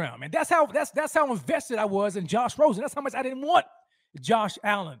threw it on the ground, man. That's how invested I was in Josh Rosen. That's how much I didn't want Josh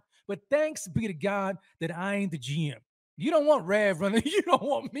Allen. But thanks be to God that I ain't the GM. You don't want Rev running. You don't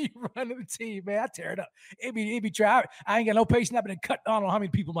want me running the team, man. I tear it up. It be try. I ain't got no patience. I've been cut on how many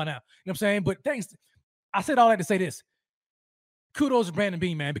people by now. You know what I'm saying? But thanks. I said all that to say this. Kudos to Brandon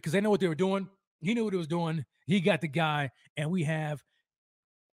Beane, man, because they know what they were doing. He knew what he was doing. He got the guy, and we have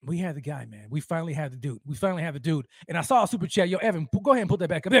the guy, man. We finally have the dude. And I saw a super chat. Yo, Evan, go ahead and put that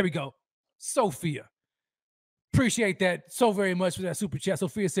back up. There we go. Sophia. Appreciate that so very much for that super chat.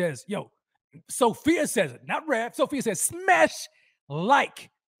 Sophia says, Sophia says it, not Rev. Sophia says, smash like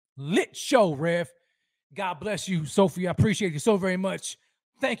lit show, Rev. God bless you, Sophia. I appreciate you so very much.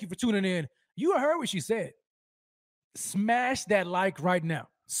 Thank you for tuning in. You heard what she said. Smash that like right now.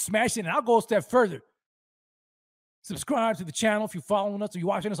 Smash it, and I'll go a step further. Subscribe to the channel if you're following us or you're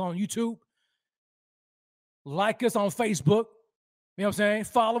watching us on YouTube. Like us on Facebook. You know what I'm saying?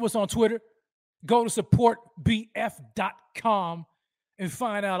 Follow us on Twitter. Go to supportbf.com and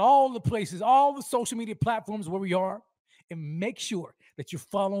find out all the places, all the social media platforms where we are, and make sure that you're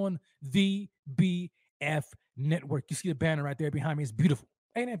following the BF Network. You see the banner right there behind me. It's beautiful.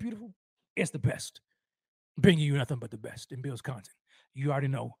 Ain't that beautiful? It's the best. Bringing you nothing but the best in Bill's content. You already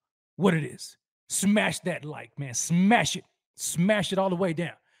know what it is. Smash that like, man. Smash it. Smash it all the way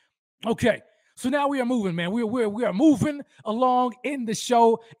down. Okay. So now we are moving, man. We are moving along in the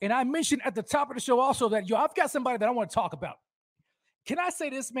show. And I mentioned at the top of the show also that, I've got somebody that I want to talk about. Can I say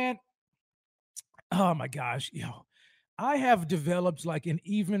this, man? Oh, my gosh. I have developed like an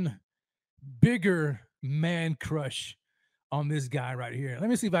even bigger man crush on this guy right here. Let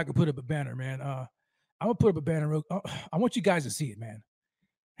me see if I can put up a banner, man. I'm going to put up a banner. I want you guys to see it, man.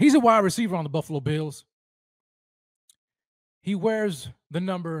 He's a wide receiver on the Buffalo Bills. He wears the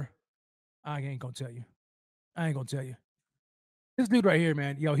number. I ain't going to tell you. This dude right here,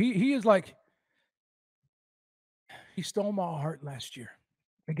 man. He is like, he stole my heart last year.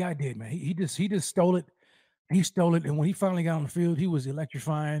 The guy did, man. He just stole it. He stole it. And when he finally got on the field, he was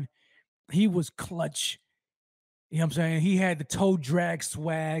electrifying. He was clutch. You know what I'm saying? He had the toe drag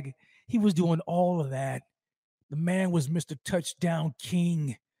swag. He was doing all of that. The man was Mr. Touchdown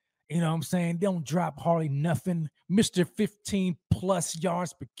King. You know what I'm saying? Don't drop hardly nothing. Mr. 15 plus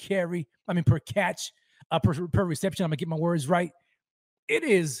yards per catch, per reception. I'm going to get my words right. It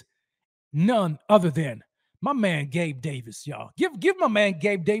is none other than my man Gabe Davis, y'all. Give my man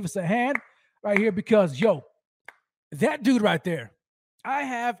Gabe Davis a hand right here because, that dude right there, I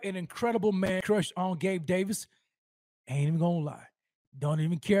have an incredible man crush on Gabe Davis. Ain't even going to lie. Don't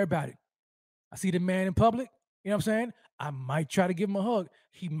even care about it. I see the man in public. You know what I'm saying? I might try to give him a hug.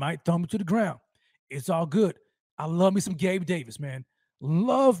 He might throw me to the ground. It's all good. I love me some Gabe Davis, man.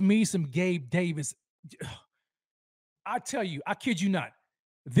 Love me some Gabe Davis. I tell you, I kid you not.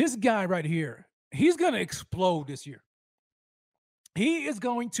 This guy right here, he's going to explode this year. He is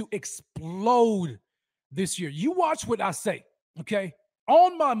going to explode this year. You watch what I say, okay?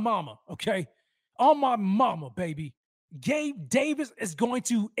 On my mama, okay? On my mama, baby. Gabe Davis is going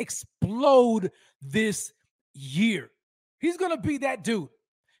to explode this year. He's going to be that dude.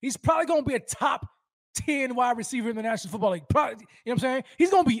 He's probably going to be a top 10 wide receiver in the National Football League. Probably, you know what I'm saying?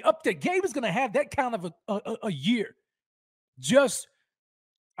 He's going to be up there. Gabe is going to have that kind of a year. Just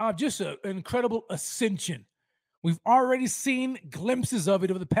an incredible ascension. We've already seen glimpses of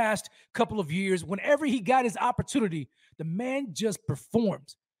it over the past couple of years. Whenever he got his opportunity, the man just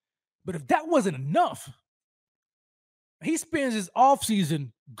performed. But if that wasn't enough, he spends his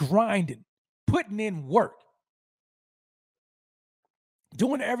offseason grinding, putting in work,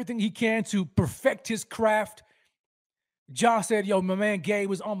 doing everything he can to perfect his craft. John said, my man Gabe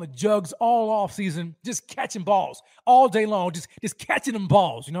was on the jugs all offseason, just catching balls all day long, just catching them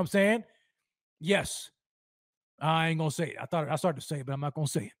balls. You know what I'm saying? Yes. I ain't going to say it. I started to say it, but I'm not going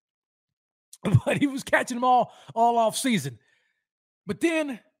to say it. But he was catching them all off season. But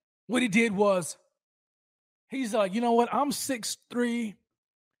then what he did was he's like, you know what? I'm 6'3",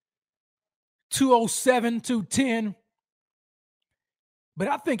 207, 210. But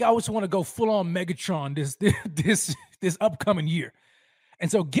I think I just want to go full on Megatron this upcoming year.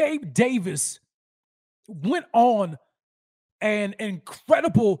 And so Gabe Davis went on an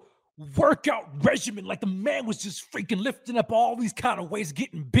incredible workout regimen. Like the man was just freaking lifting up all these kind of weights,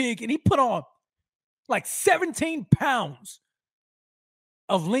 getting big. And he put on like 17 pounds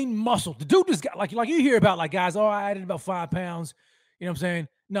of lean muscle. The dude just got like you hear about like guys, I added about 5 pounds. You know what I'm saying?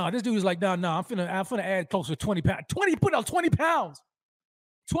 No, this dude is like, no, I'm finna add close to 20 pounds. Put on 20 pounds.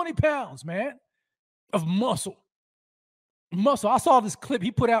 20 pounds, man, of muscle. I saw this clip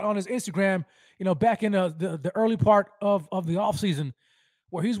he put out on his Instagram, back in the early part of the offseason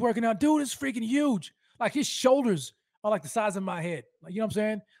where he's working out. Dude is freaking huge. Like his shoulders are like the size of my head. Like, you know what I'm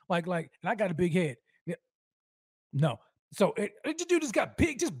saying? Like, and I got a big head. Yeah. No, So the dude just got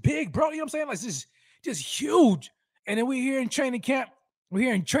big, just big, bro. You know what I'm saying? Like just huge. And then we're here in training camp. We're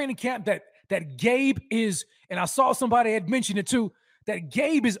here in training camp that Gabe is, and I saw somebody had mentioned it too, that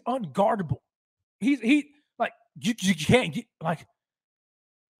Gabe is unguardable. He like you can't get like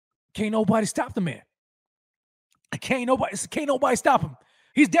can't nobody stop the man. Can't nobody stop him.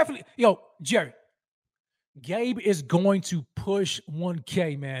 He's definitely Jerry. Gabe is going to push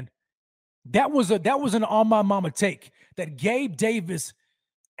 1K, man. That was an on my mama take that Gabe Davis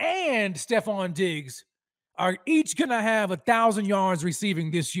and Stephon Diggs are each gonna have 1,000 yards receiving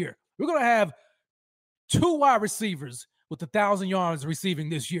this year. We're gonna have 2 wide receivers with 1,000 yards receiving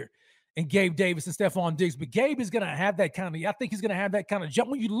this year, and Gabe Davis and Stephon Diggs. But Gabe is gonna have that kind of. I think he's gonna have that kind of jump.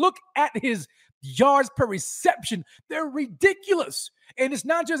 When you look at his yards per reception, they're ridiculous. And it's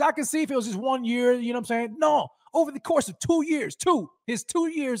not just I can see if it was just 1 year. You know what I'm saying? No, over the course of 2 years, his 2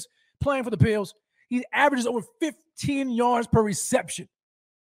 years playing for the Bills, he averages over 15 yards per reception.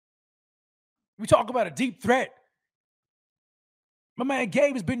 We talk about a deep threat. My man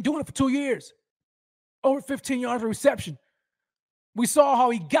Gabe has been doing it for 2 years. Over 15 yards per reception. We saw how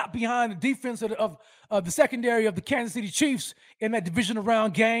he got behind the defense of the secondary of the Kansas City Chiefs in that divisional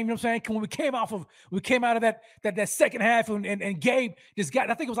round game. You know what I'm saying? When we came out of that second half and Gabe just got,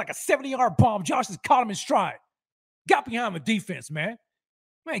 I think it was like a 70-yard bomb. Josh just caught him in stride. Got behind the defense, man.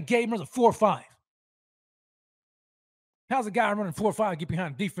 Man, Gabe runs a 4.5. How's a guy running 4.5 get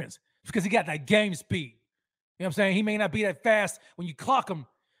behind the defense? It's because he got that game speed. You know what I'm saying? He may not be that fast when you clock him.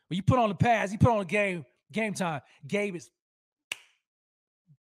 When you put on the pass, you put on the game time. Gabe is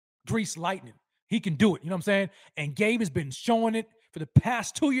grease lightning. He can do it. You know what I'm saying? And Gabe has been showing it for the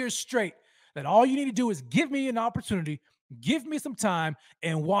past 2 years straight that all you need to do is give me an opportunity, give me some time,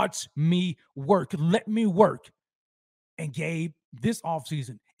 and watch me work. Let me work. And Gabe, this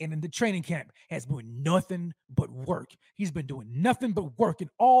offseason and in the training camp, has been doing nothing but work. He's been doing nothing but work in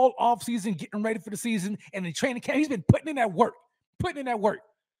all offseason, getting ready for the season. And in training camp, he's been putting in that work.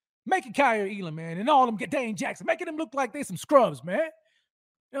 Making Kyle Elam, man, and all them Dane Jackson, making them look like they some scrubs, man. You know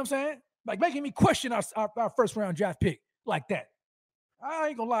what I'm saying? Like making me question our first round draft pick like that. I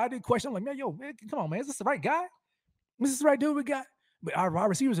ain't gonna lie, I did question. I'm like, man, come on, man. Is this the right guy? Is this the right dude we got? But our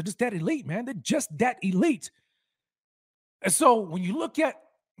receivers are just that elite, man. They're just that elite. And so when you look at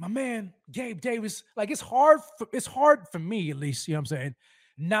my man, Gabe Davis, like it's hard for me, at least, you know what I'm saying,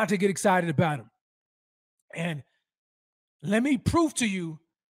 not to get excited about him. And let me prove to you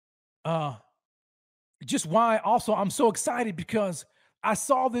just why also I'm so excited, because I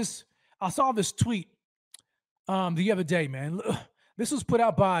saw this tweet the other day, man. This was put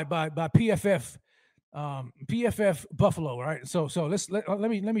out by PFF Buffalo, right? So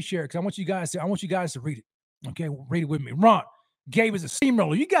let me share it, because I want you guys to read it. Okay, read it with me. Ron, Gabe is a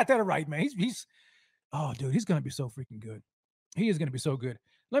steamroller. You got that right, man. He's gonna be so freaking good. He is gonna be so good.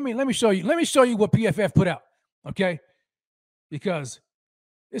 Let me show you what PFF put out. Okay, because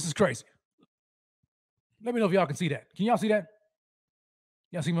this is crazy. Let me know if y'all can see that. Can y'all see that?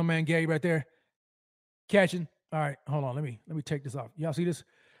 Y'all see my man Gabe right there catching? All right, hold on. Let me take this off. Y'all see this?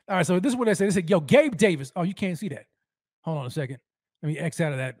 All right, so this is what they said. They said, yo, Gabe Davis. Oh, you can't see that. Hold on a second. Let me X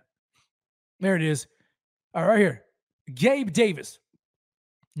out of that. There it is. All right, right here. Gabe Davis,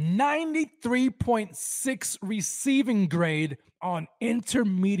 93.6 receiving grade on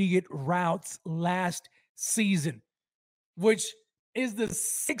intermediate routes last season, which is the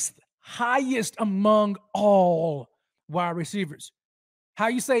 6th highest among all wide receivers. How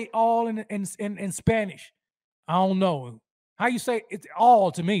you say all in Spanish? I don't know. How you say it's all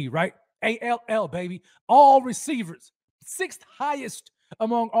to me, right? ALL, baby. All receivers. 6th highest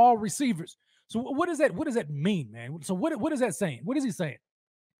among all receivers. So what does that mean, man? So what is that saying? What is he saying?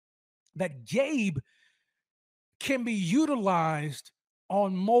 That Gabe can be utilized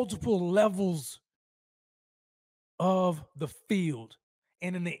on multiple levels of the field.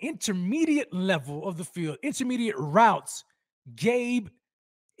 And in the intermediate level of the field, intermediate routes, Gabe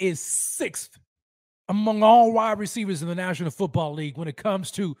is 6th among all wide receivers in the National Football League when it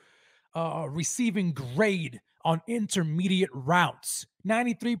comes to receiving grade on intermediate routes.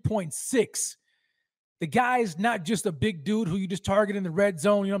 93.6. The guy is not just a big dude who you just target in the red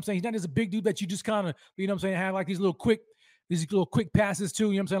zone. You know what I'm saying? He's not just a big dude that you just kind of, you know what I'm saying, have like these little quick passes too.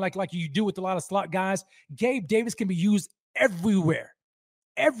 You know what I'm saying? Like you do with a lot of slot guys. Gabe Davis can be used everywhere.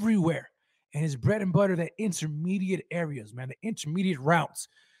 And his bread and butter, the intermediate areas, man, the intermediate routes.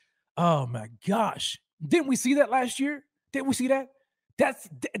 Oh my gosh. Didn't we see that last year? Didn't we see that?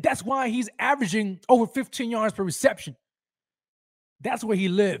 That's why he's averaging over 15 yards per reception. That's where he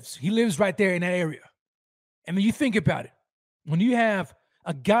lives. He lives right there in that area. And then you think about it. When you have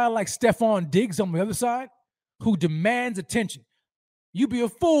a guy like Stephon Diggs on the other side, who demands attention. You'd be a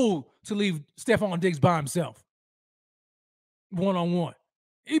fool to leave Stephon Diggs by himself, one-on-one.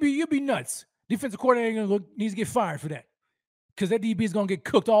 You'd be nuts. Defensive coordinator needs to get fired for that because that DB is going to get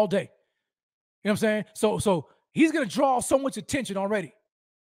cooked all day. You know what I'm saying? So he's going to draw so much attention already.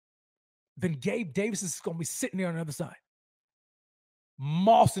 Then Gabe Davis is going to be sitting there on the other side,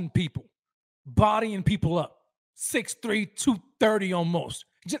 mossing people, bodying people up, 6'3", 230 almost.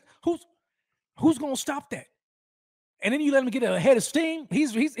 Just, who's going to stop that? And then you let him get a head of steam.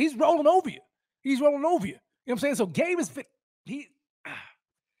 He's rolling over you. He's rolling over you. You know what I'm saying? So Gabe is fit.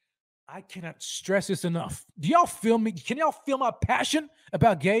 I cannot stress this enough. Do y'all feel me? Can y'all feel my passion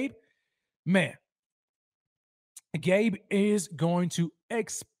about Gabe? Man, Gabe is going to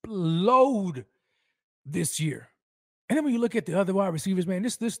explode this year. And then when you look at the other wide receivers, man,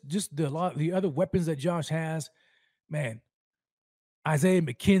 the other weapons that Josh has, man, Isaiah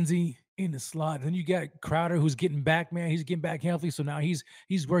McKenzie in the slot. Then you got Crowder who's getting back, man. He's getting back healthy. So now he's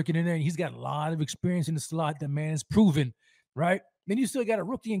working in there and he's got a lot of experience in the slot. That man is proven, right? Then you still got a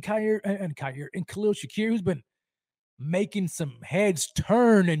rookie in Khalil Shakir, who's been making some heads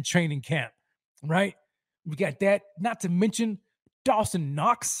turn in training camp, right? We got that. Not to mention Dawson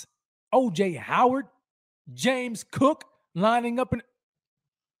Knox, O.J. Howard, James Cook lining up.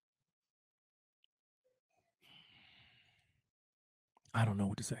 I don't know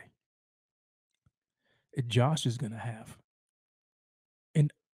what to say. Josh is going to have an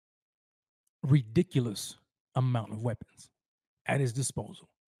ridiculous amount of weapons at his disposal.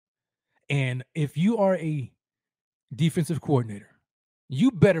 And if you are a defensive coordinator,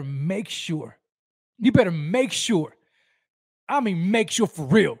 you better make sure, make sure for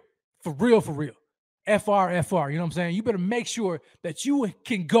real, FR, you know what I'm saying? You better make sure that you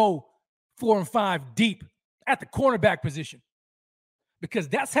can go 4 and 5 deep at the cornerback position because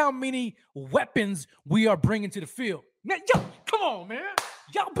that's how many weapons we are bringing to the field. Now, yo, come on, man.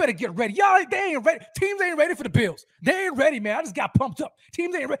 Y'all better get ready. They ain't ready. Teams ain't ready for the Bills. They ain't ready, man. I just got pumped up.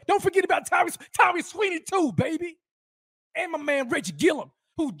 Teams ain't ready. Don't forget about Tommy Sweeney too, baby. And my man Reggie Gillum,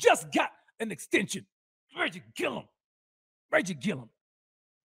 who just got an extension. Reggie Gillum.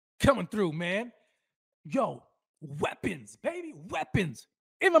 Coming through, man. Yo, weapons, baby, weapons.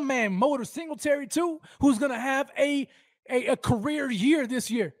 And my man Motor Singletary too, who's going to have a career year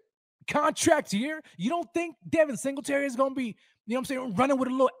this year. Contract year. You don't think Devin Singletary is going to be, you know what I'm saying, running with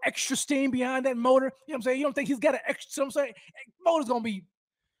a little extra steam behind that motor? You know what I'm saying? You don't think he's got an extra, you know what I'm saying? Motor's going to be,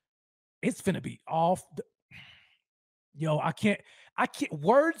 it's going to be off. I can't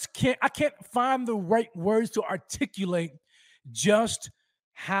find the right words to articulate just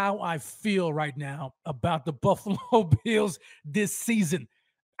how I feel right now about the Buffalo Bills this season.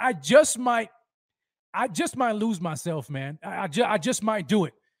 I just might lose myself, man. I just might do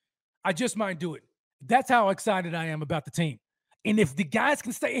it. That's how excited I am about the team. And if the guys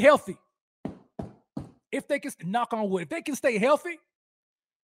can stay healthy, if they can, knock on wood, if they can stay healthy,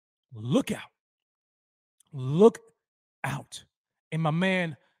 look out. And my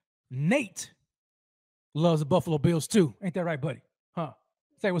man Nate loves the Buffalo Bills too. Ain't that right, buddy? Huh?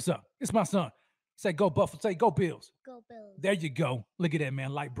 Say what's up. It's my son. Say go Buffalo. Say go Bills. Go Bills. There you go. Look at that,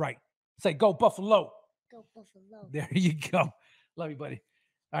 man. Light bright. Say go Buffalo. Go Buffalo. There you go. Love you, buddy.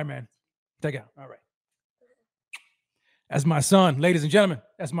 All right, man. Take out. All right. That's my son, ladies and gentlemen.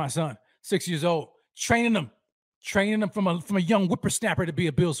 That's my son. 6 years old. Training him from a young whippersnapper to be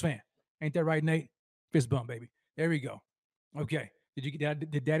a Bills fan. Ain't that right, Nate? Fist bump, baby. There we go. Okay.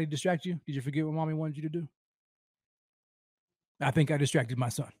 Did Daddy distract you? Did you forget what Mommy wanted you to do? I think I distracted my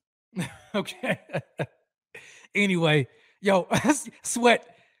son. Okay. Anyway, yo,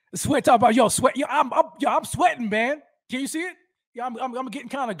 sweat. Talk about sweat. Yo, I'm sweating, man. Can you see it? Yeah, I'm getting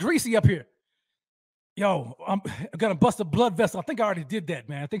kind of greasy up here. Yo, I'm gonna bust a blood vessel. I think I already did that,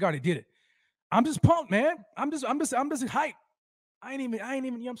 man. I think I already did it. I'm just pumped, man. I'm just hyped. I ain't even, you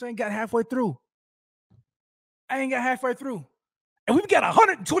know what I'm saying, got halfway through. I ain't got halfway through. And we've got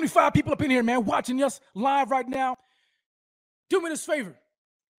 125 people up in here, man, watching us live right now. Do me this favor.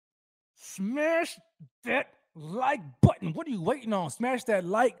 Smash that like button. What are you waiting on? Smash that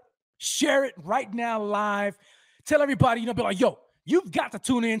like. Share it right now live. Tell everybody, be like, yo, you've got to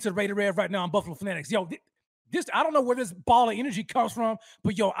tune in to the Raider Rev right now on Buffalo Fanatics. Yo, this I don't know where this ball of energy comes from,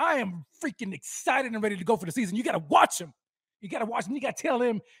 but yo, I am freaking excited and ready to go for the season. You got to watch them. You got to watch them. You got to tell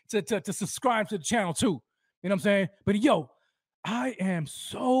them to subscribe to the channel too. You know what I'm saying? But yo, I am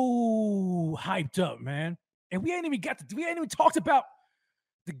so hyped up, man. And we ain't even talked about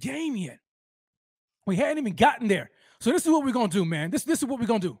the game yet. We hadn't even gotten there. So this is what we're going to do, man. This is what we're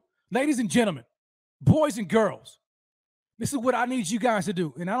going to do. Ladies and gentlemen, boys and girls, this is what I need you guys to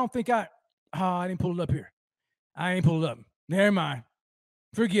do. And I don't think I didn't pull it up here. I ain't pulled up. Never mind.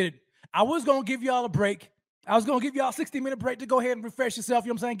 Forget it. I was going to give y'all a break. I was going to give y'all a 60-minute break to go ahead and refresh yourself. You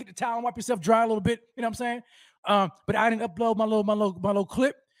know what I'm saying? Get the towel and wipe yourself dry a little bit. You know what I'm saying? But I didn't upload my little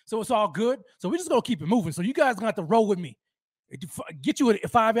clip, so it's all good. So we're just going to keep it moving. So you guys going to have to roll with me. Get you a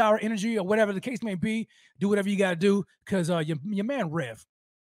 5-hour energy or whatever the case may be. Do whatever you got to do because your man Rev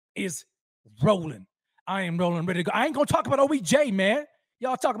is rolling. I am rolling, ready to go. I ain't going to talk about OBJ, man.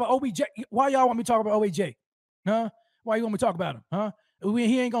 Y'all talk about OBJ. Why y'all want me to talk about OBJ? Huh? Why you want me to talk about him? Huh?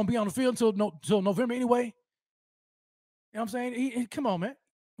 He ain't going to be on the field until November anyway. You know what I'm saying? Come on, man.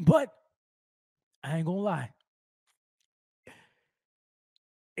 But I ain't going to lie.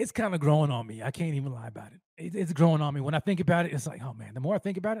 It's kind of growing on me. I can't even lie about it. It's growing on me. When I think about it, it's like, oh, man. The more I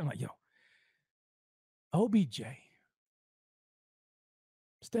think about it, I'm like, yo, OBJ,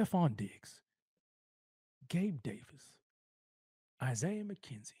 Stephon Diggs, Gabe Davis, Isaiah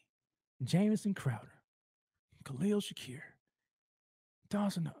McKenzie, Jamison Crowder, Khalil Shakir,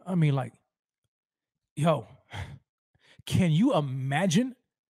 Dawson. I mean, like, yo, can you imagine?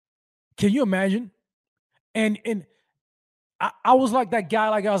 Can you imagine? And I was like that guy.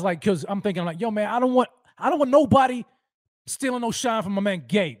 Like I was like, because I'm thinking like, yo, man, I don't want nobody stealing no shine from my man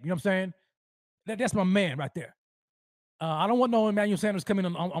Gabe. You know what I'm saying? That's my man right there. I don't want no Emmanuel Sanders coming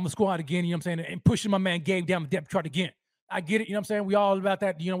on the squad again. You know what I'm saying? And pushing my man Gabe down the depth chart again. I get it. You know what I'm saying? We all about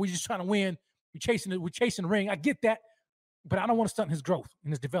that. You know, we're just trying to win. We're chasing the ring. I get that. But I don't want to stunt his growth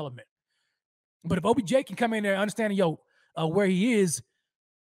and his development. But if OBJ can come in there understanding, where he is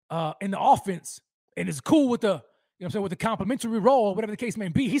in the offense and is cool with the, you know what I'm saying, with the complimentary role, whatever the case may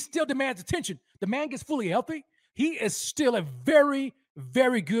be, he still demands attention. The man gets fully healthy. He is still a very,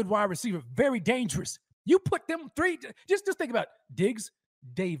 very good wide receiver, very dangerous. You put them three, just think about it. Diggs,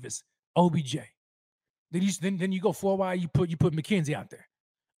 Davis, OBJ. Then you go 4 wide, you put McKenzie out there.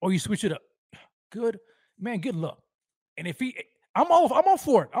 Or you switch it up. Good luck. And if I'm all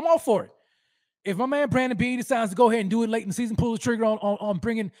for it. I'm all for it. If my man Brandon Beane decides to go ahead and do it late in the season, pull the trigger on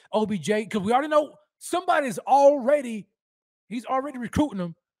bringing OBJ, because we already know he's already recruiting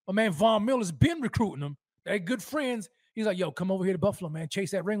him. My man Von Miller's been recruiting him. They're good friends. He's like, yo, come over here to Buffalo, man.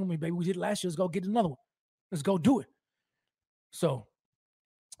 Chase that ring with me, baby. We did it last year. Let's go get another one. Let's go do it. So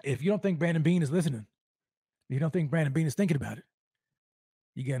if you don't think Brandon Beane is listening, you don't think Brandon Beane is thinking about it,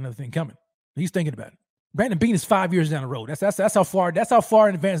 you got another thing coming. He's thinking about it. Brandon Beane is 5 years down the road. That's how far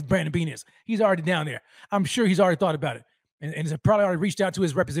in advance Brandon Beane is. He's already down there. I'm sure he's already thought about it. And he's probably already reached out to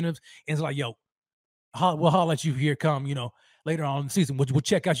his representatives and is like, yo, we'll holler at you here come, later on in the season. We'll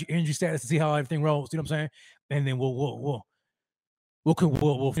check out your injury status and see how everything rolls. You know what I'm saying? And then we'll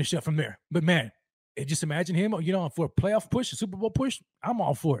finish up from there. But man, just imagine him, for a playoff push, a Super Bowl push. I'm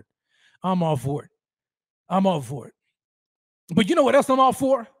all for it. But you know what else I'm all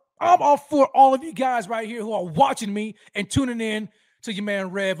for? I'm all for all of you guys right here who are watching me and tuning in to your man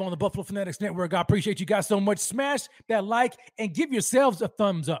Rev on the Buffalo Fanatics Network. I appreciate you guys so much. Smash that like and give yourselves a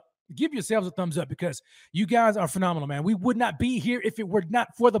thumbs up. Give yourselves a thumbs up because you guys are phenomenal, man. We would not be here if it were not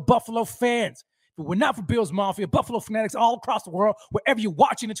for the Buffalo fans. If it were not for Bills Mafia, Buffalo Fanatics all across the world, wherever you're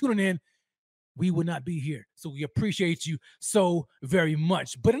watching and tuning in, we would not be here. So we appreciate you so very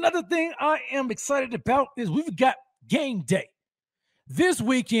much. But another thing I am excited about is we've got game day. This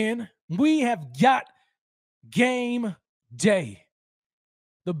weekend, we have got game day.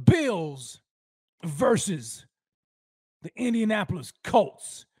 The Bills versus the Indianapolis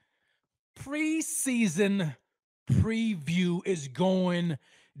Colts. Preseason preview is going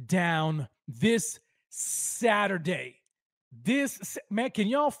down this Saturday. Man, can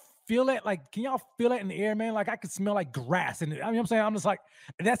y'all feel that? Like, can y'all feel that in the air, man? Like, I can smell like grass. And I'm saying, I'm just like,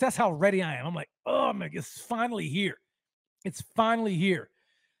 that's how ready I am. I'm like, oh, man, it's finally here. It's finally here.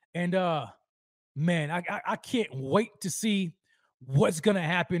 And, man, I can't wait to see what's going to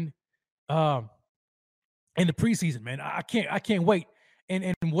happen in the preseason, man. I can't wait.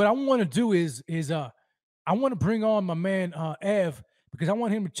 And what I want to do is I want to bring on my man Ev, because I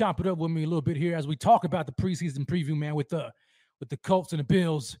want him to chop it up with me a little bit here as we talk about the preseason preview, man, with the Colts and the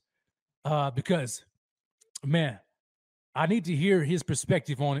Bills, because, man, I need to hear his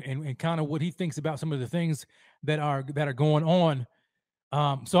perspective on it and kind of what he thinks about some of the things that are going on.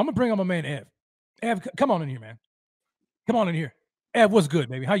 So I'm gonna bring on my man Ev. Ev, come on in here, man. Come on in here. Ev, what's good,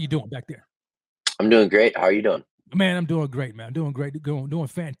 baby? How you doing back there? I'm doing great. How are you doing? Man, I'm doing great, man. I'm doing great. Doing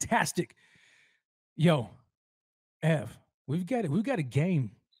fantastic. Yo, Ev, we've got a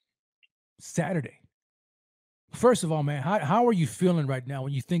game Saturday. First of all, man, how are you feeling right now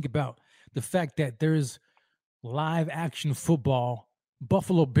when you think about the fact that there's live action football,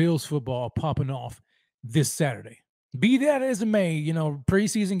 Buffalo Bills football popping off this Saturday? Be that as it may,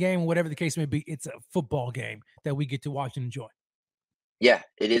 preseason game, whatever the case may be, it's a football game that we get to watch and enjoy. Yeah,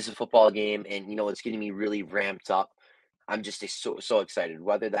 it is a football game, and it's getting me really ramped up. I'm just so excited.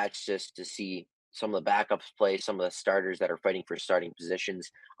 Whether that's just to see some of the backups play, some of the starters that are fighting for starting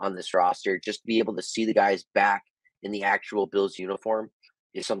positions on this roster, just be able to see the guys back in the actual Bills uniform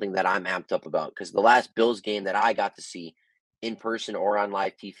is something that I'm amped up about. Because the last Bills game that I got to see in person or on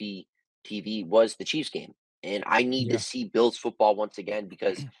live TV was the Chiefs game, and I need to Yeah. see Bills football once again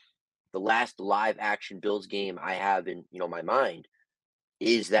because the last live action Bills game I have in my mind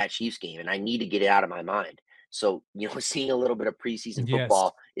is that Chiefs game, and I need to get it out of my mind. So, seeing a little bit of preseason Yes.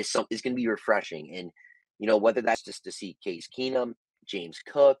 football is going to be refreshing, and whether that's just to see Case Keenum, James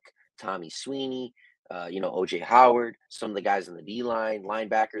Cook, Tommy Sweeney, OJ Howard, some of the guys on the D line,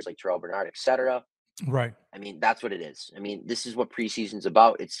 linebackers like Terrell Bernard, etc. Right. I mean, that's what it is. I mean, this is what preseason's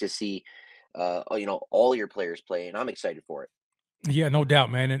about. It's to see, all your players play, and I'm excited for it. Yeah, no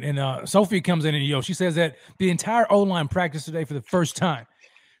doubt, man. And Sophie comes in and she says that the entire O-line practiced today for the first time.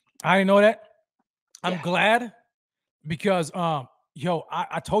 I didn't know that. I'm Yeah. glad because I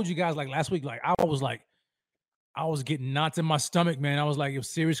told you guys like last week, like I was getting knots in my stomach, man. I was like, it was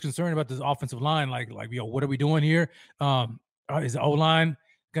serious concern about this offensive line. Like, what are we doing here? Is the O-line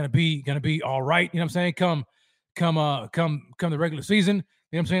gonna be all right? You know what I'm saying? Come the regular season.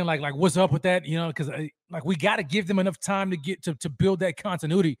 You know what I'm saying? Like what's up with that? Because like we got to give them enough time to get to build that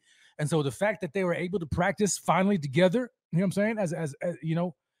continuity. And so the fact that they were able to practice finally together, you know what I'm saying? As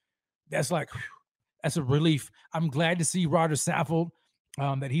that's like that's a relief. I'm glad to see Roger Saffold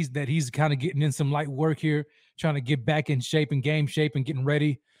that he's kind of getting in some light work here, trying to get back in shape and game shape and getting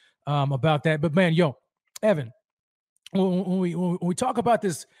ready about that. But man, Evan, when we talk about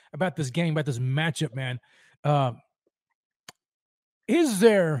this game, about this matchup, man, is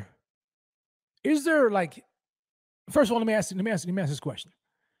there like, first of all, let me ask this question: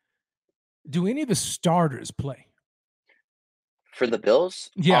 do any of the starters play For the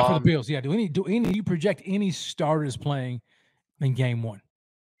Bills? Yeah, for the Bills. Yeah, do you project any starters playing in game one?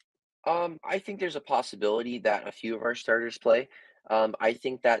 I think there's a possibility that a few of our starters play. I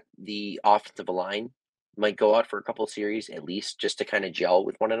think that the offensive line might go out for a couple series at least just to kind of gel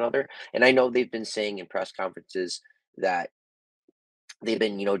with one another. And I know they've been saying in press conferences that they've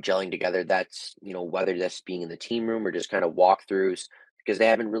been, gelling together. That's, whether that's being in the team room or just kind of walkthroughs because they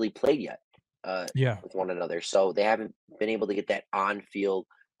haven't really played yet Yeah. with one another. So they haven't been able to get that on field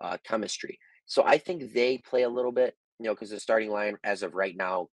chemistry. So I think they play a little bit, because the starting line as of right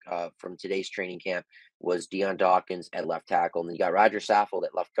now from today's training camp was Deion Dawkins at left tackle. And then you got Roger Saffold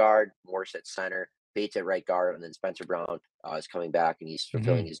at left guard, Morse at center, Bates at right guard, and then Spencer Brown is coming back and he's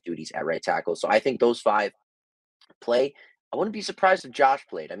fulfilling his duties at right tackle. So I think those five play. I wouldn't be surprised if Josh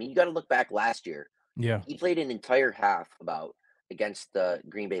played. I mean, you got to look back last year. Yeah. He played an entire half about against the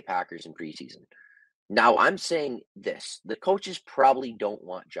Green Bay Packers in preseason. Now, I'm saying this. The coaches probably don't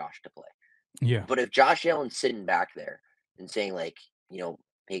want Josh to play. Yeah. But if Josh Allen's sitting back there and saying like,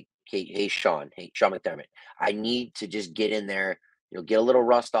 hey, Sean McDermott, I need to just get in there, get a little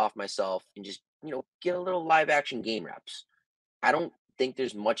rust off myself and just, get a little live action game reps. I don't think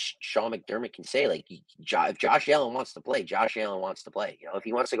there's much Sean McDermott can say. Like, if Josh Allen wants to play, Josh Allen wants to play. If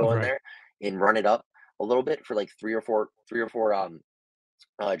he wants to go in Right. there and run it up a little bit for like three or four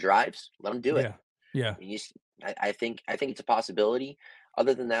drives, let him do it. Yeah. I think it's a possibility.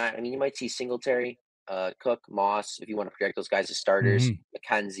 Other than that, I mean, you might see Singletary, Cook, Moss, if you want to project those guys as starters,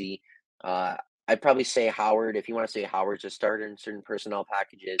 McKenzie. I'd probably say Howard if you want to say Howard's a starter in certain personnel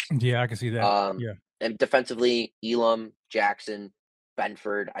packages. Yeah, I can see that. Yeah. And defensively, Elam, Jackson,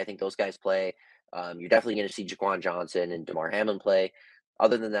 Benford, I think those guys play. You're definitely going to see Jaquan Johnson and DeMar Hamlin play.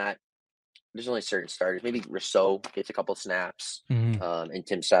 Other than that, there's only certain starters. Maybe Rousseau gets a couple snaps, and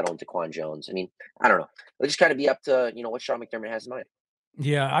Tim Settle and Daquan Jones. I mean, I don't know. It'll just kind of be up to what Sean McDermott has in mind.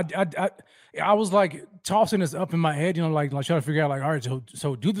 Yeah, I was like tossing this up in my head, like trying to figure out like, all right,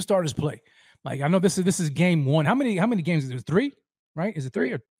 so do the starters play? Like I know this is game one. How many games is there? 3, right? Is it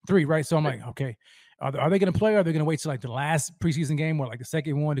 3 or 3, right? So I'm like, okay, are they going to play? Or are they going to wait till like the last preseason game or like the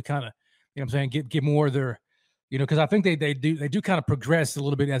second one to kind of, I'm saying, get more of their, because I think they do kind of progress a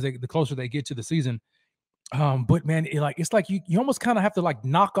little bit as the closer they get to the season. But man, it's like you almost kind of have to like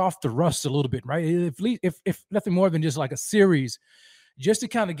knock off the rust a little bit, right? If nothing more than just like a series, just to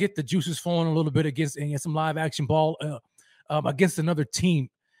kind of get the juices flowing a little bit against some live action ball against another team.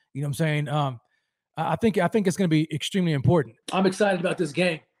 You know what I'm saying? I think it's going to be extremely important. I'm excited about this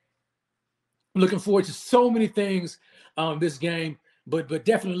game. Looking forward to so many things this game, but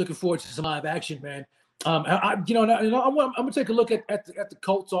definitely looking forward to some live action, man. I'm going to take a look at the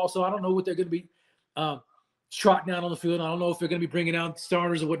Colts also. I don't know what they're going to be trotting out on the field. I don't know if they're going to be bringing out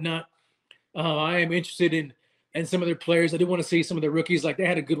starters or whatnot. I am interested in some of their players. I did want to see some of the rookies. Like they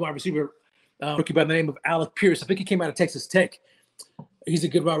had a good wide receiver, rookie by the name of Alec Pierce. I think he came out of Texas Tech. He's a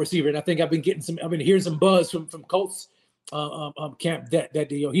good wide receiver, and I think I've been hearing some buzz from Colts camp that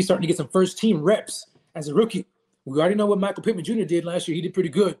he's starting to get some first team reps as a rookie. We already know what Michael Pittman Jr. did last year. He did pretty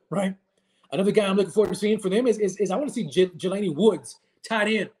good, right? Another guy I'm looking forward to seeing for them is I want to see Jelani Woods, tight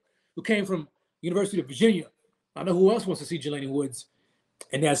end, who came from University of Virginia. I know who else wants to see Jelani Woods,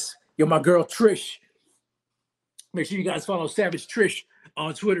 and that's my girl Trish. Make sure you guys follow Savage Trish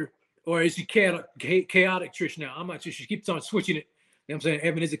on Twitter, or is she chaotic Trish now? I'm not sure. She keeps on switching it. You know what I'm saying?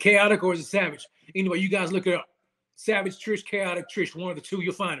 Evan, is it chaotic or is it Savage? Anyway, you guys look her up. Savage Trish, chaotic Trish, one of the two,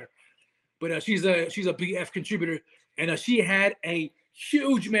 you'll find her. But she's a BF contributor, and she had a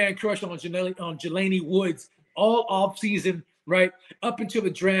huge man crush on Jelani Woods all off season, right up until the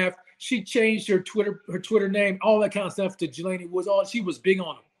draft. She changed her Twitter name, all that kind of stuff to Jelani Woods. She was big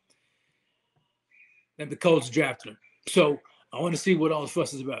on him, and the Colts drafted him. So I want to see what all the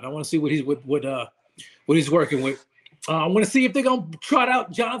fuss is about. I want to see what he's working with. I want to see if they're gonna trot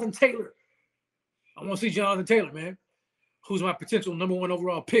out Jonathan Taylor. I want to see Jonathan Taylor, man, who's my potential number 1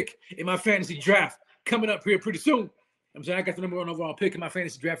 overall pick in my fantasy draft coming up here pretty soon. I'm saying I got the number 1 overall pick in my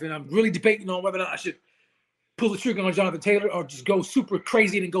fantasy draft, and I'm really debating on whether or not I should pull the trigger on Jonathan Taylor or just go super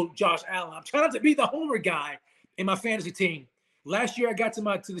crazy and go Josh Allen. I'm trying not to be the homer guy in my fantasy team. Last year I got to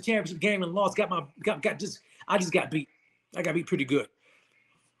the championship game and lost. I just got beat. I got beat pretty good.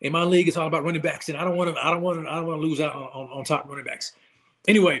 In my league, it's all about running backs, and I don't want to lose out on top running backs.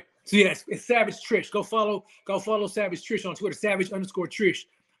 Anyway, so yes, it's Savage Trish. Go follow Savage Trish on Twitter. Savage_Trish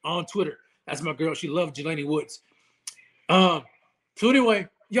on Twitter. That's my girl. She loves Jelani Woods. So anyway,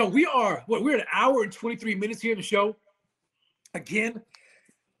 we're at 1 hour and 23 minutes here in the show. Again,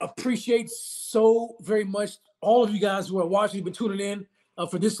 appreciate so very much all of you guys who are watching. You've been tuning in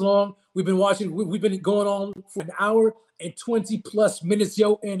for this long. We've been watching. We've been going on for 1 hour and 20 plus minutes,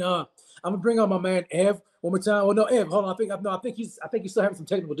 yo. And I'm gonna bring on my man Ev one more time. Well, no, Ev, hold on. I think he's still having some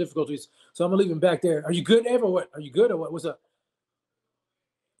technical difficulties, so I'm gonna leave him back there. Are you good, Ev, or what? Are you good or what? What's up?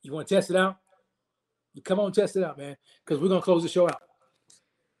 You want to test it out? Come on, test it out, man, because we're gonna close the show out.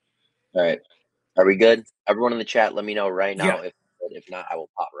 All right. Are we good? Everyone in the chat, let me know right now. Yeah. If not, I will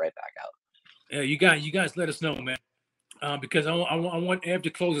pop right back out. Yeah, you guys let us know, man, because I want Ev to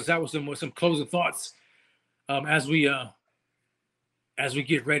close us out with some closing thoughts as we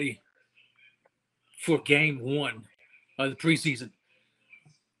get ready for game 1 of the preseason.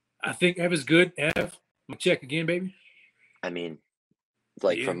 I think Ev is good. Ev, I'm gonna check again, baby. I mean,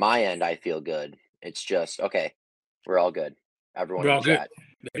 from my end, I feel good. It's just okay. We're all good. Everyone in the chat.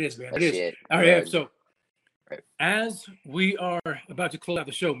 It is, man. It is. All right, Ev, so as we are about to close out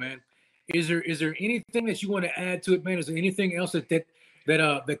the show, man, is there anything that you want to add to it, man? Is there anything else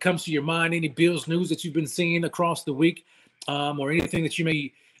that comes to your mind? Any Bills news that you've been seeing across the week, or anything that you may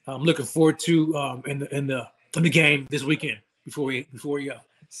be looking forward to in the game this weekend before we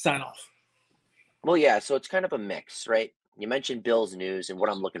sign off? Well, yeah. So it's kind of a mix, right? You mentioned Bills news and what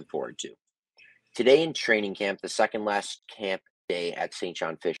I'm looking forward to. Today in training camp, the second last camp day at St.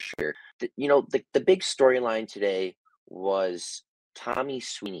 John Fisher, the big storyline today was Tommy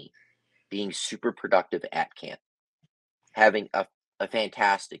Sweeney being super productive at camp, having a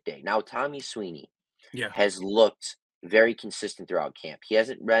fantastic day. Now, Tommy Sweeney has looked very consistent throughout camp. He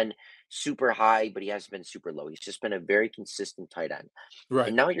hasn't been super high, but he hasn't been super low. He's just been a very consistent tight end. Right.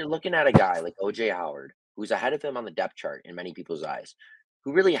 And now you're looking at a guy like O.J. Howard, who's ahead of him on the depth chart in many people's eyes,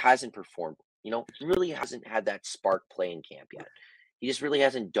 who really hasn't performed. Really hasn't had that spark play in camp yet. He just really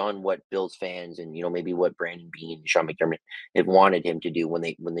hasn't done what Bills fans and, maybe what Brandon Beane and Sean McDermott have wanted him to do when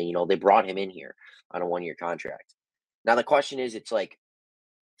they they brought him in here on a 1-year contract. Now, the question is, it's like,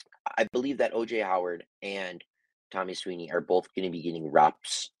 I believe that O.J. Howard and Tommy Sweeney are both going to be getting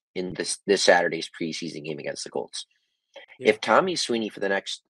reps in this Saturday's preseason game against the Colts. Yeah. If Tommy Sweeney for the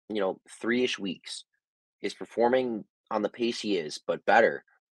next, 3-ish weeks is performing on the pace he is, but better,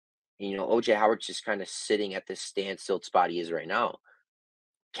 O.J. Howard's just kind of sitting at this standstill spot he is right now.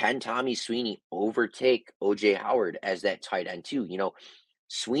 Can Tommy Sweeney overtake O.J. Howard as that tight end too?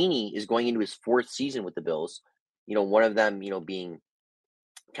 Sweeney is going into his 4th season with the Bills. One of them, being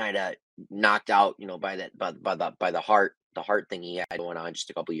kind of knocked out, by the heart thing he had going on just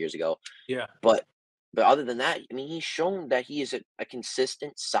a couple years ago. Yeah. But other than that, I mean, he's shown that he is a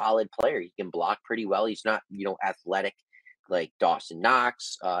consistent, solid player. He can block pretty well. He's not, athletic like Dawson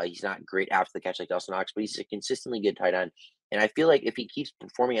Knox. He's not great after the catch like Dawson Knox, but he's a consistently good tight end. And I feel like if he keeps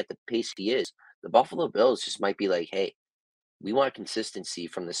performing at the pace he is, the Buffalo Bills just might be like, hey, we want consistency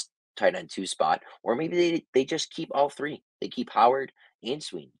from this tight end 2 spot, or maybe they just keep all 3. They keep Howard and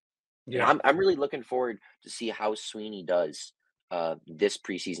Sweeney. And Yeah. I'm really looking forward to see how Sweeney does this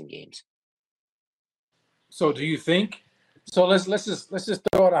preseason games. So do you think? So let's just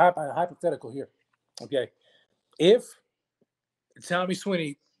throw out a hypothetical here. Okay, if Tommy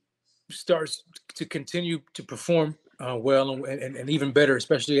Sweeney starts to continue to perform well and even better,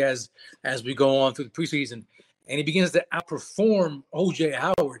 especially as we go on through the preseason, and he begins to outperform OJ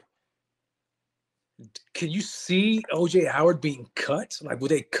Howard, can you see OJ Howard being cut? Like,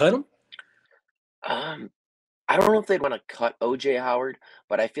 would they cut him? I don't know if they'd want to cut OJ Howard,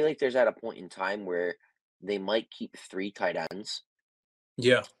 but I feel like there's at a point in time where they might keep 3 tight ends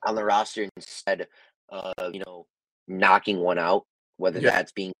Yeah. on the roster instead of, knocking one out, whether Yeah.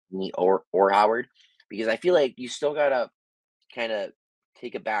 that's being me or Howard, because I feel like you still gotta kind of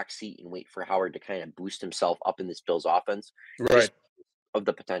take a back seat and wait for Howard to kind of boost himself up in this Bills offense, Right. just of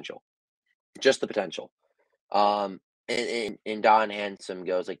the potential, just the potential. And Don Handsome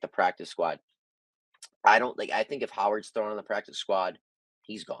goes like the practice squad. I think if Howard's thrown on the practice squad,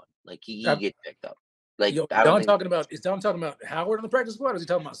 he's gone. Like he Um, gets picked up. Like Yo, I don't think is Don talking about Howard on the practice squad, or is he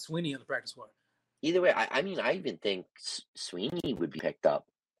talking about Sweeney on the practice squad? either way. I mean, I even think Sweeney would be picked up.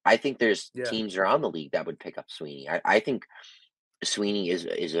 I think there's Yeah. teams around the league that would pick up Sweeney. I think Sweeney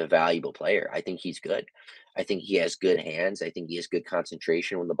is a valuable player. I think he's good. I think he has good hands. I think he has good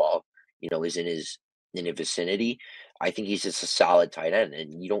concentration when the ball, is in his vicinity. I think he's just a solid tight end,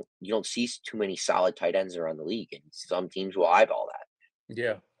 and you don't see too many solid tight ends around the league, and some teams will eyeball that.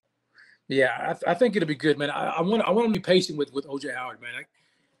 Yeah. Yeah, I think it'll be good, man. I want to be patient with OJ Howard, man.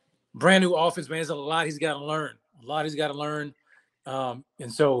 Brand new offense, man. There's a lot he's got to learn.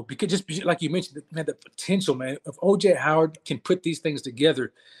 And so because like you mentioned, man, the potential, man, if OJ Howard can put these things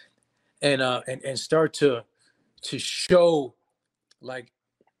together and start to show like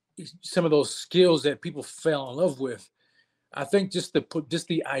some of those skills that people fell in love with, I think just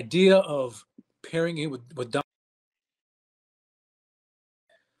the idea of pairing him with Don,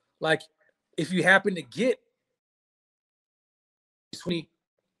 like if you happen to get Sweeney,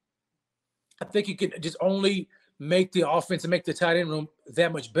 I think you can just only make the offense and make the tight end room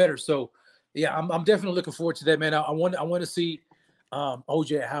that much better. So, yeah, I'm definitely looking forward to that, man. I want to see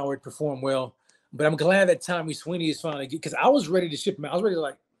OJ Howard perform well, but I'm glad that Tommy Sweeney is finally, because I was ready to ship him. I was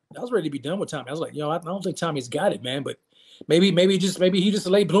ready to be done with Tommy. I was like, I don't think Tommy's got it, man. But maybe he just a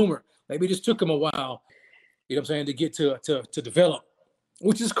late bloomer. Maybe it just took him a while, you know what I'm saying, to get to develop,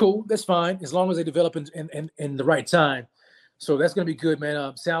 which is cool. That's fine as long as they develop in the right time. So that's gonna be good,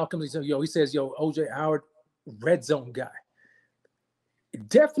 man. Sal comes, he says, OJ Howard, red zone guy.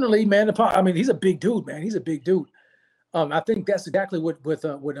 Definitely, man. I mean, he's a big dude, man. He's a big dude. I think that's exactly what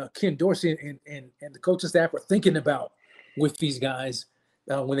Ken Dorsey and the coaching staff are thinking about with these guys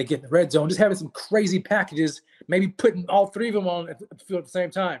when they get in the red zone. Just having some crazy packages, maybe putting all 3 of them on at the field at the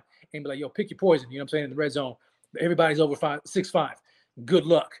same time and be like, pick your poison. You know what I'm saying? In the red zone, everybody's over 6'5". Good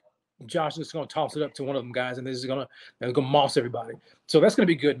luck. Josh is going to toss it up to one of them guys, and they're going to moss everybody. So that's going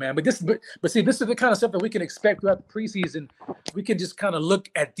to be good, man. But see, this is the kind of stuff that we can expect throughout the preseason. We can just kind of look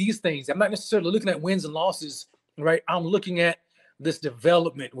at these things. I'm not necessarily looking at wins and losses, right? I'm looking at this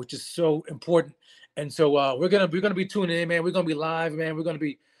development, which is so important. And so we're gonna be tuning in, man. We're gonna be live, man. We're gonna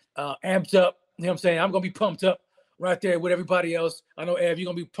be amped up. You know what I'm saying? I'm gonna be pumped up right there with everybody else. I know, Ev, you're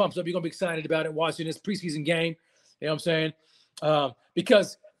gonna be pumped up. You're gonna be excited about it, watching this preseason game. You know what I'm saying?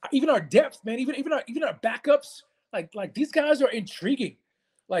 Because even our depth, man, even our backups, like these guys are intriguing.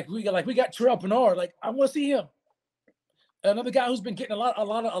 Like we got Terrell Bernard. Like I want to see him. Another guy who's been getting a lot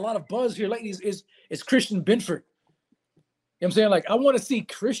of buzz here lately is Christian Benford. You know what I'm saying? Like I want to see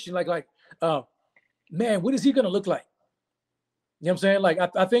Christian. Man, what is he gonna look like? You know what I'm saying? Like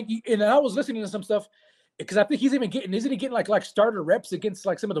I think, and I was listening to some stuff because I think isn't he getting like starter reps against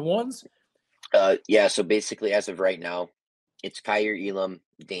like some of the ones? Yeah. So basically, as of right now, it's Kyer Elam,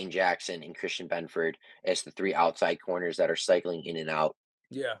 Dane Jackson, and Christian Benford as the 3 outside corners that are cycling in and out.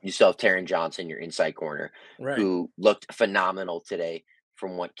 Yeah. You still have Taron Johnson, your inside corner, right, who looked phenomenal today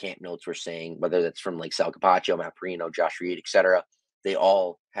from what camp notes were saying, whether that's from like Sal Capaccio, Matt Perino, Josh Reed, etc. They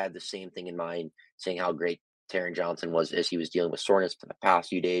all had the same thing in mind, saying how great Taron Johnson was as he was dealing with soreness for the past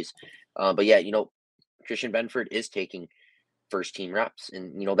few days. But yeah, Christian Benford is taking first team reps,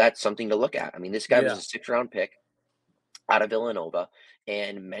 and that's something to look at. I mean, this guy was a 6th-round pick out of Villanova,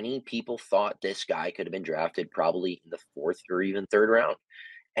 and many people thought this guy could have been drafted probably in the 4th or even 3rd round,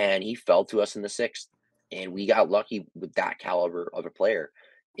 and he fell to us in the 6th, and we got lucky with that caliber of a player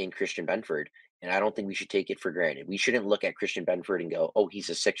in Christian Benford. And I don't think we should take it for granted. We shouldn't look at Christian Benford and go, "Oh, he's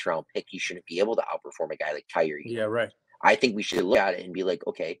a 6th-round pick. He shouldn't be able to outperform a guy like Kyrie." Yeah, right. I think we should look at it and be like,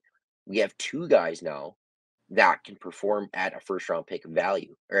 okay, we have 2 guys now that can perform at a first round pick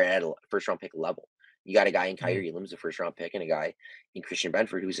value or at a first round pick level. You got a guy in Kyrie Elam who's a first round pick, and a guy in Christian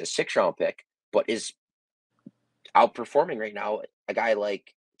Benford who's a 6th round pick, but is outperforming right now a guy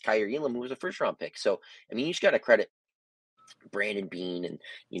like Kyrie Elam who was a first round pick. So I mean, you just got to credit Brandon Beane and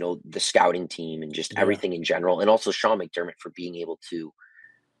the scouting team and just everything in general, and also Sean McDermott for being able to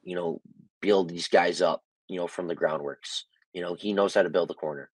build these guys up from the groundworks. He knows how to build a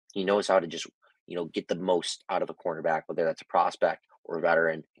corner. He knows how to just get the most out of a cornerback, whether that's a prospect or a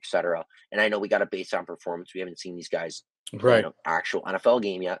veteran, etc. And I know we got to base on performance. We haven't seen these guys play an actual NFL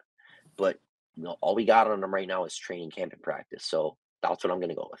game yet, but all we got on them right now is training camp and practice. So that's what I'm going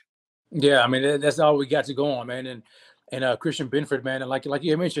to go with. Yeah, I mean that's all we got to go on, man. And Christian Benford, man, and like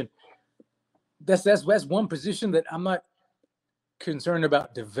you mentioned, that's one position that I'm not concerned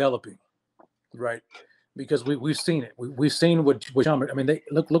about developing, right? Because we've seen it. We've seen what I mean. They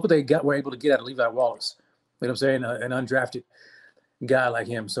look what they were able to get out of Levi Wallace. You know what I'm saying? An undrafted guy like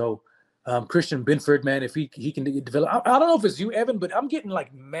him. So Christian Benford, man, if he can develop, I don't know if it's you, Evan, but I'm getting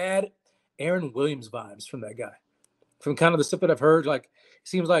like mad Aaron Williams vibes from that guy. From kind of the stuff that I've heard, like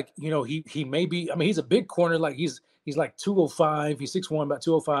seems like he may be. I mean, he's a big corner. Like he's like 205. He's 6'1", about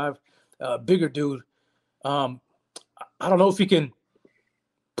 205. Bigger dude. I don't know if he can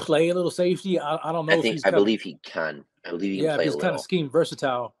play a little safety. I don't know. I believe he can. I believe he can play a little. Yeah, he's kind of scheme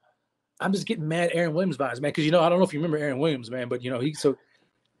versatile. I'm just getting mad Aaron Williams vibes, man, because I don't know if you remember Aaron Williams, man, but he came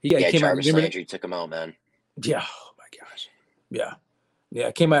Jarvis out. Landry took him out, man. Yeah, oh my gosh.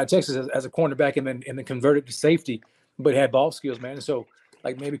 Yeah. Came out of Texas as a cornerback and then converted to safety, but had ball skills, man. And so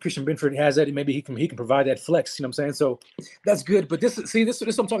like maybe Christian Benford has that, and maybe he can provide that flex. You know what I'm saying? So that's good. But this is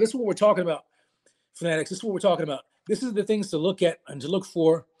what I'm talking. This is what we're talking about, Fanatics. This is what we're talking about. This is the things to look at and to look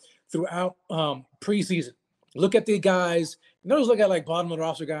for throughout preseason. Look at the guys. Don't just look at like bottom of the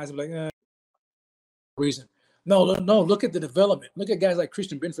roster guys and be like, reason. No. Look at the development. Look at guys like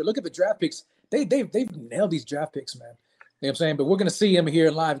Christian Benford. Look at the draft picks. They've nailed these draft picks, man. You know what I'm saying? But we're gonna see him here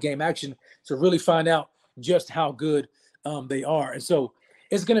in live game action to really find out just how good they are. And so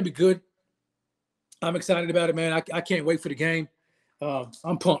it's gonna be good. I'm excited about it, man. I can't wait for the game.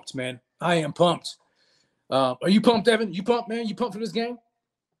 I'm pumped, man. I am pumped. Are you pumped, Evan? You pumped, man? You pumped for this game?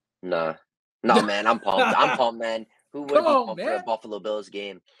 Nah. No, man. I'm pumped. I'm pumped, man. Who would be pumped for a Buffalo Bills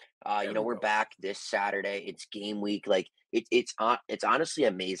game? We're back this Saturday. It's game week. Like it's honestly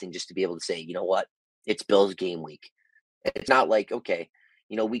amazing just to be able to say, you know what? It's Bills game week. It's not like, okay,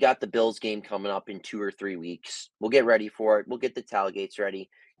 we got the Bills game coming up in 2 or 3 weeks. We'll get ready for it. We'll get the tailgates ready.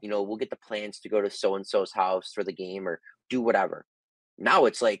 We'll get the plans to go to so-and-so's house for the game or do whatever. Now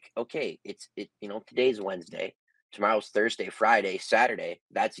it's like, okay, today's Wednesday, tomorrow's Thursday, Friday, Saturday.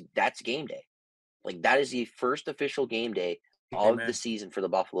 That's game day. Like that is the first official game day of the season for the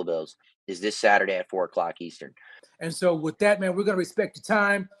Buffalo Bills is this Saturday at 4:00 Eastern. And so with that, man, we're going to respect the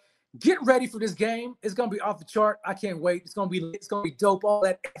time. Get ready for this game. It's going to be off the chart. I can't wait. It's going to be dope. All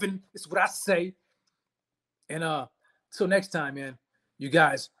that, Evan, is what I say. And so next time, man, you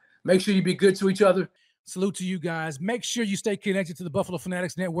guys, make sure you be good to each other. Salute to you guys. Make sure you stay connected to the Buffalo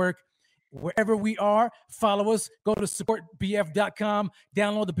Fanatics Network. Wherever we are, follow us. Go to supportbf.com,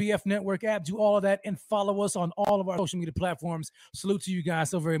 download the BF Network app, do all of that, and follow us on all of our social media platforms. Salute to you guys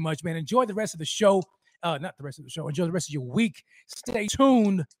so very much, man. Enjoy the rest of the show. Not the rest of the show. Enjoy the rest of your week. Stay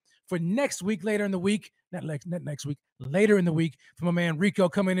tuned for next week, later in the week. Not next week, later in the week, for my man Rico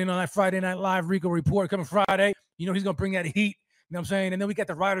coming in on that Friday Night Live Rico Report coming Friday. He's going to bring that heat. You know what I'm saying? And then we got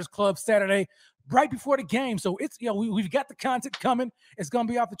the Riders Club Saturday right before the game. So it's, we've got the content coming. It's going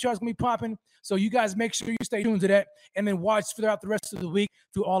to be off the charts, going to be popping. So you guys make sure you stay tuned to that and then watch throughout the rest of the week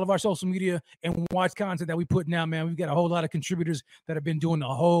through all of our social media and watch content that we put now, man. We've got a whole lot of contributors that have been doing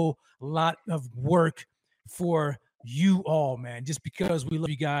a whole lot of work for you all, man, just because we love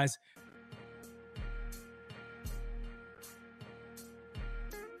you guys.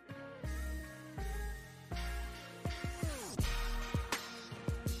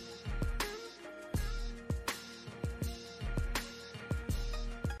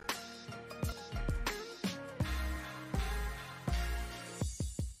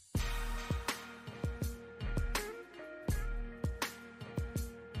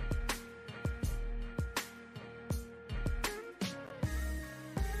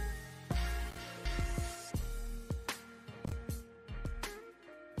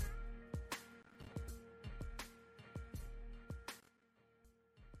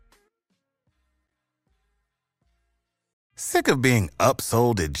 Sick of being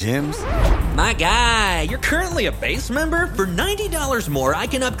upsold at gyms? My guy, you're currently a base member? For $90 more, I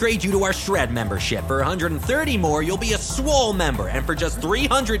can upgrade you to our Shred membership. For $130 more, you'll be a Swole member. And for just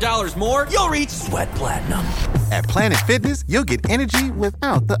 $300 more, you'll reach Sweat Platinum. At Planet Fitness, you'll get energy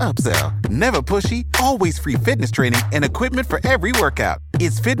without the upsell. Never pushy, always free fitness training and equipment for every workout.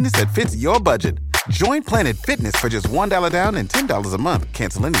 It's fitness that fits your budget. Join Planet Fitness for just $1 down and $10 a month.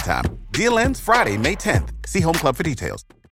 Cancel anytime. Deal ends Friday, May 10th. See Home Club for details.